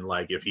things have been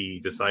like if he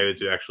decided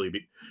to actually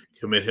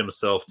commit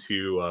himself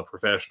to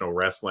professional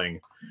wrestling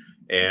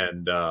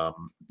and,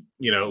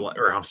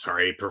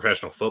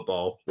 professional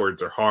football.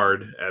 Words are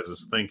hard, as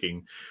is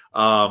thinking.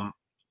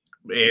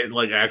 And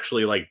like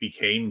actually like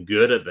became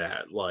good at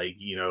that. Like,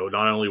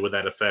 not only would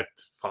that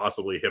affect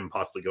him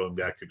possibly going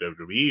back to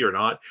WWE or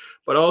not,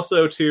 but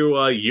also to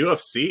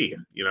UFC.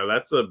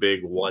 That's a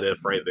big what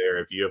if right there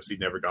if UFC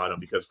never got him,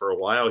 because for a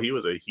while he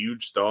was a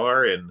huge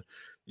star and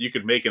you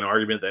could make an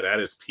argument that at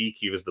his peak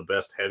he was the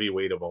best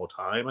heavyweight of all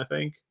time, I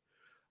think.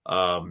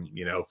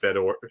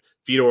 Fedor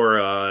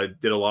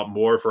did a lot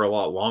more for a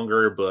lot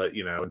longer, but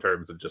in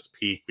terms of just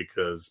peak,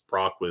 because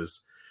Brock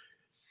was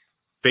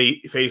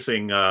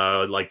facing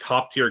like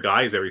top tier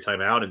guys every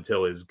time out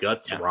until his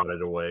guts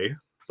rotted away.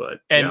 But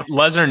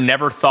Lesnar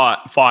never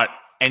fought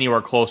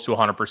anywhere close to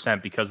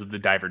 100% because of the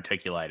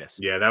diverticulitis.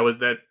 Yeah,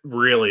 that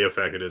really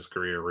affected his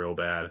career real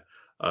bad.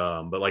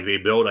 But like they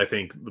built, I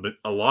think,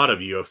 a lot of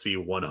UFC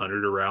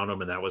 100 around him,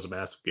 and that was a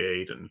massive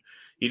gate. And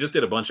he just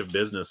did a bunch of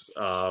business.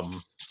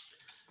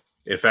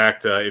 In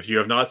fact, if you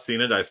have not seen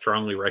it, I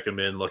strongly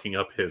recommend looking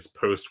up his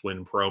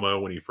post-win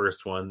promo when he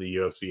first won the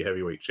UFC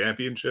Heavyweight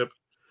Championship.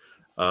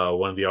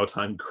 One of the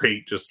all-time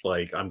great, just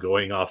like I'm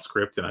going off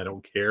script and I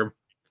don't care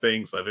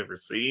things I've ever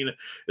seen,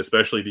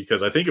 especially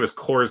because I think it was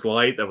Coors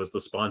Light that was the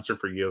sponsor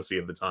for UFC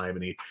at the time,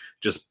 and he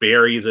just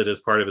buries it as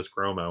part of his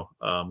promo.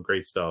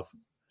 Great stuff.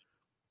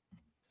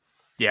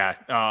 Yeah,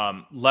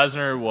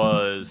 Lesnar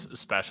was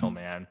special,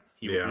 man.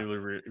 He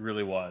really,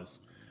 really was.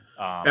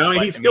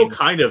 And he still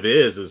kind of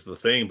is the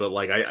thing, but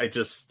like I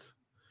just,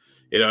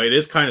 it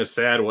is kind of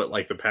sad what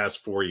like the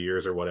past 4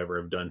 years or whatever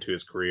have done to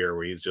his career,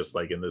 where he's just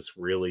like in this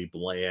really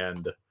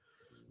bland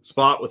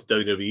spot with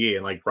WWE,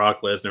 and like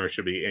Brock Lesnar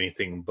should be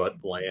anything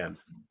but bland.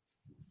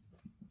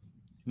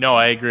 No,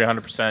 I agree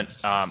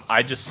 100%.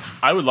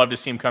 I would love to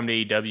see him come to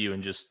AEW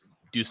and just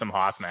do some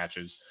Haas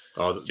matches.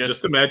 Oh,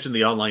 just imagine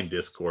the online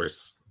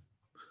discourse.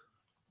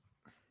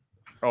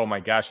 Oh my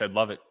gosh, I'd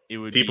love it.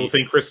 People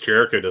think Chris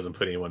Jericho doesn't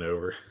put anyone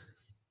over.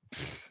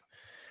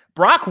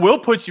 Brock will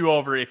put you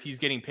over if he's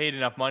getting paid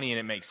enough money and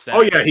it makes sense.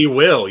 Oh yeah, he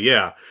will.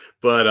 Yeah,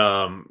 but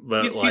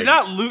he's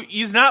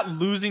not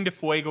losing to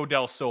Fuego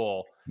del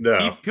Sol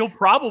No, He'll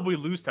probably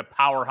lose to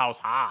Powerhouse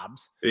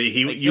Hobbs. Like,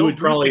 you would lose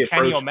probably to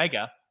Kenny approach.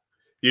 Omega.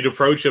 You'd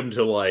approach him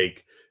to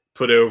like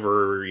put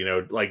over,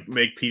 like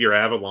make Peter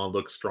Avalon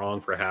look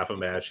strong for half a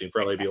match. He'd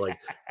probably be like,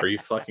 "Are you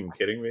fucking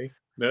kidding me?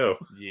 No,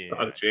 Yeah.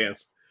 not a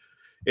chance."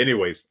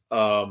 Anyways,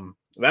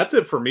 that's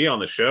it for me on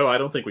the show. I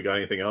don't think we got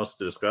anything else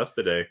to discuss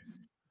today.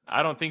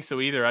 I don't think so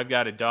either. I've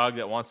got a dog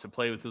that wants to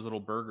play with his little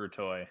burger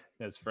toy,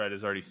 as Fred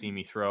has already seen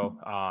me throw.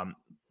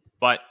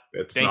 But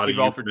It's thank not you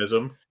a all for.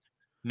 euphemism.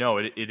 No,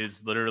 it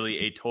is literally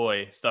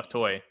a stuffed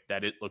toy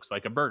that it looks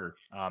like a burger.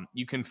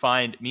 You can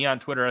find me on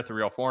Twitter at The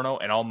Real Forno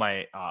and all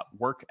my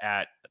work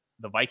at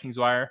the Vikings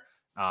Wire,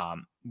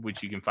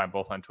 which you can find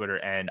both on Twitter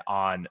and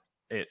on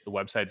the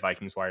website,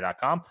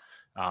 vikingswire.com.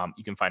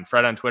 You can find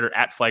Fred on Twitter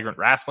at Flagrant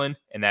Wrestling,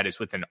 and that is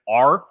with an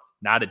R,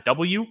 not a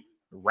W.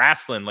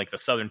 Wrestling, like the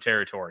Southern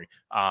Territory.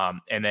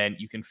 And then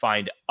you can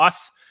find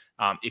us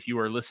if you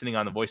are listening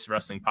on the Voice of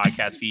Wrestling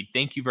podcast feed.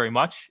 Thank you very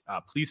much.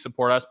 Please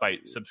support us by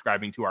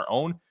subscribing to our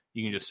own.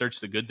 You can just search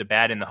the good, the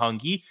bad, and the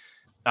Hungee.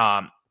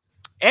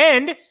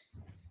 And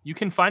you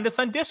can find us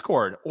on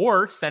Discord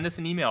or send us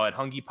an email at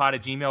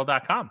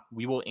hungeepod@gmail.com.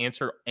 We will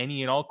answer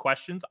any and all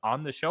questions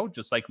on the show,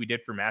 just like we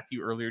did for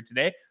Matthew earlier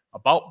today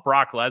about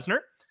Brock Lesnar.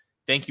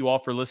 Thank you all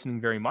for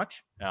listening very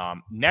much.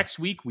 Next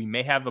week, we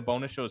may have a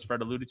bonus show, as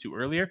Fred alluded to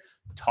earlier,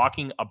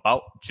 talking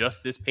about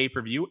just this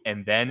pay-per-view,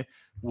 and then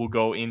we'll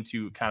go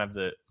into kind of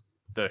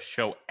the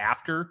show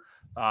after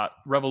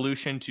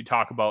Revolution to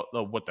talk about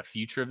what the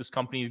future of this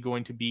company is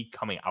going to be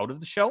coming out of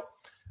the show.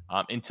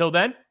 Until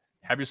then,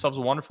 have yourselves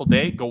a wonderful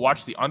day. Go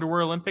watch the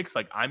Underwear Olympics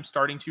like I'm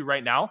starting to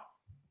right now,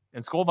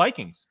 and Skol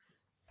Vikings.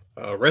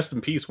 Rest in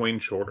peace, Wayne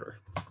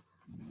Shorter.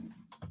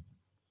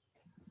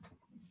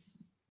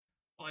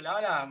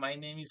 Hola, hola, my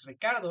name is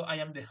Ricardo. I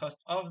am the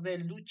host of the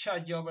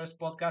Lucha Jovers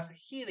podcast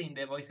here in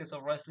the Voices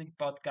of Wrestling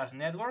Podcast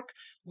Network.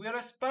 We are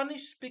a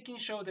Spanish-speaking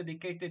show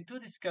dedicated to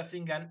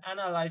discussing and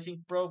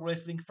analyzing pro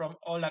wrestling from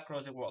all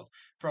across the world.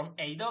 From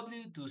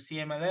AEW to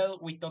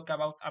CMLL, we talk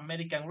about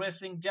American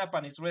wrestling,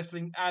 Japanese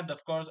wrestling, and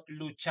of course,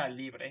 Lucha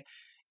Libre.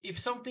 If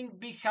something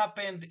big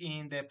happened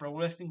in the pro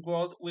wrestling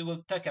world, we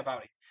will talk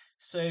about it.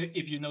 So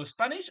if you know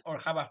Spanish or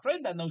have a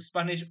friend that knows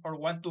Spanish or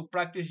want to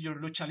practice your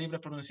Lucha Libre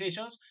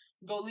pronunciations,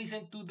 go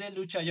listen to the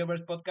Lucha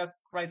Jovers podcast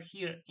right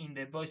here in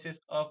the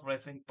Voices of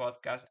Wrestling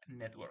Podcast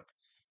Network.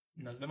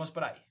 Nos vemos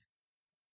por ahí.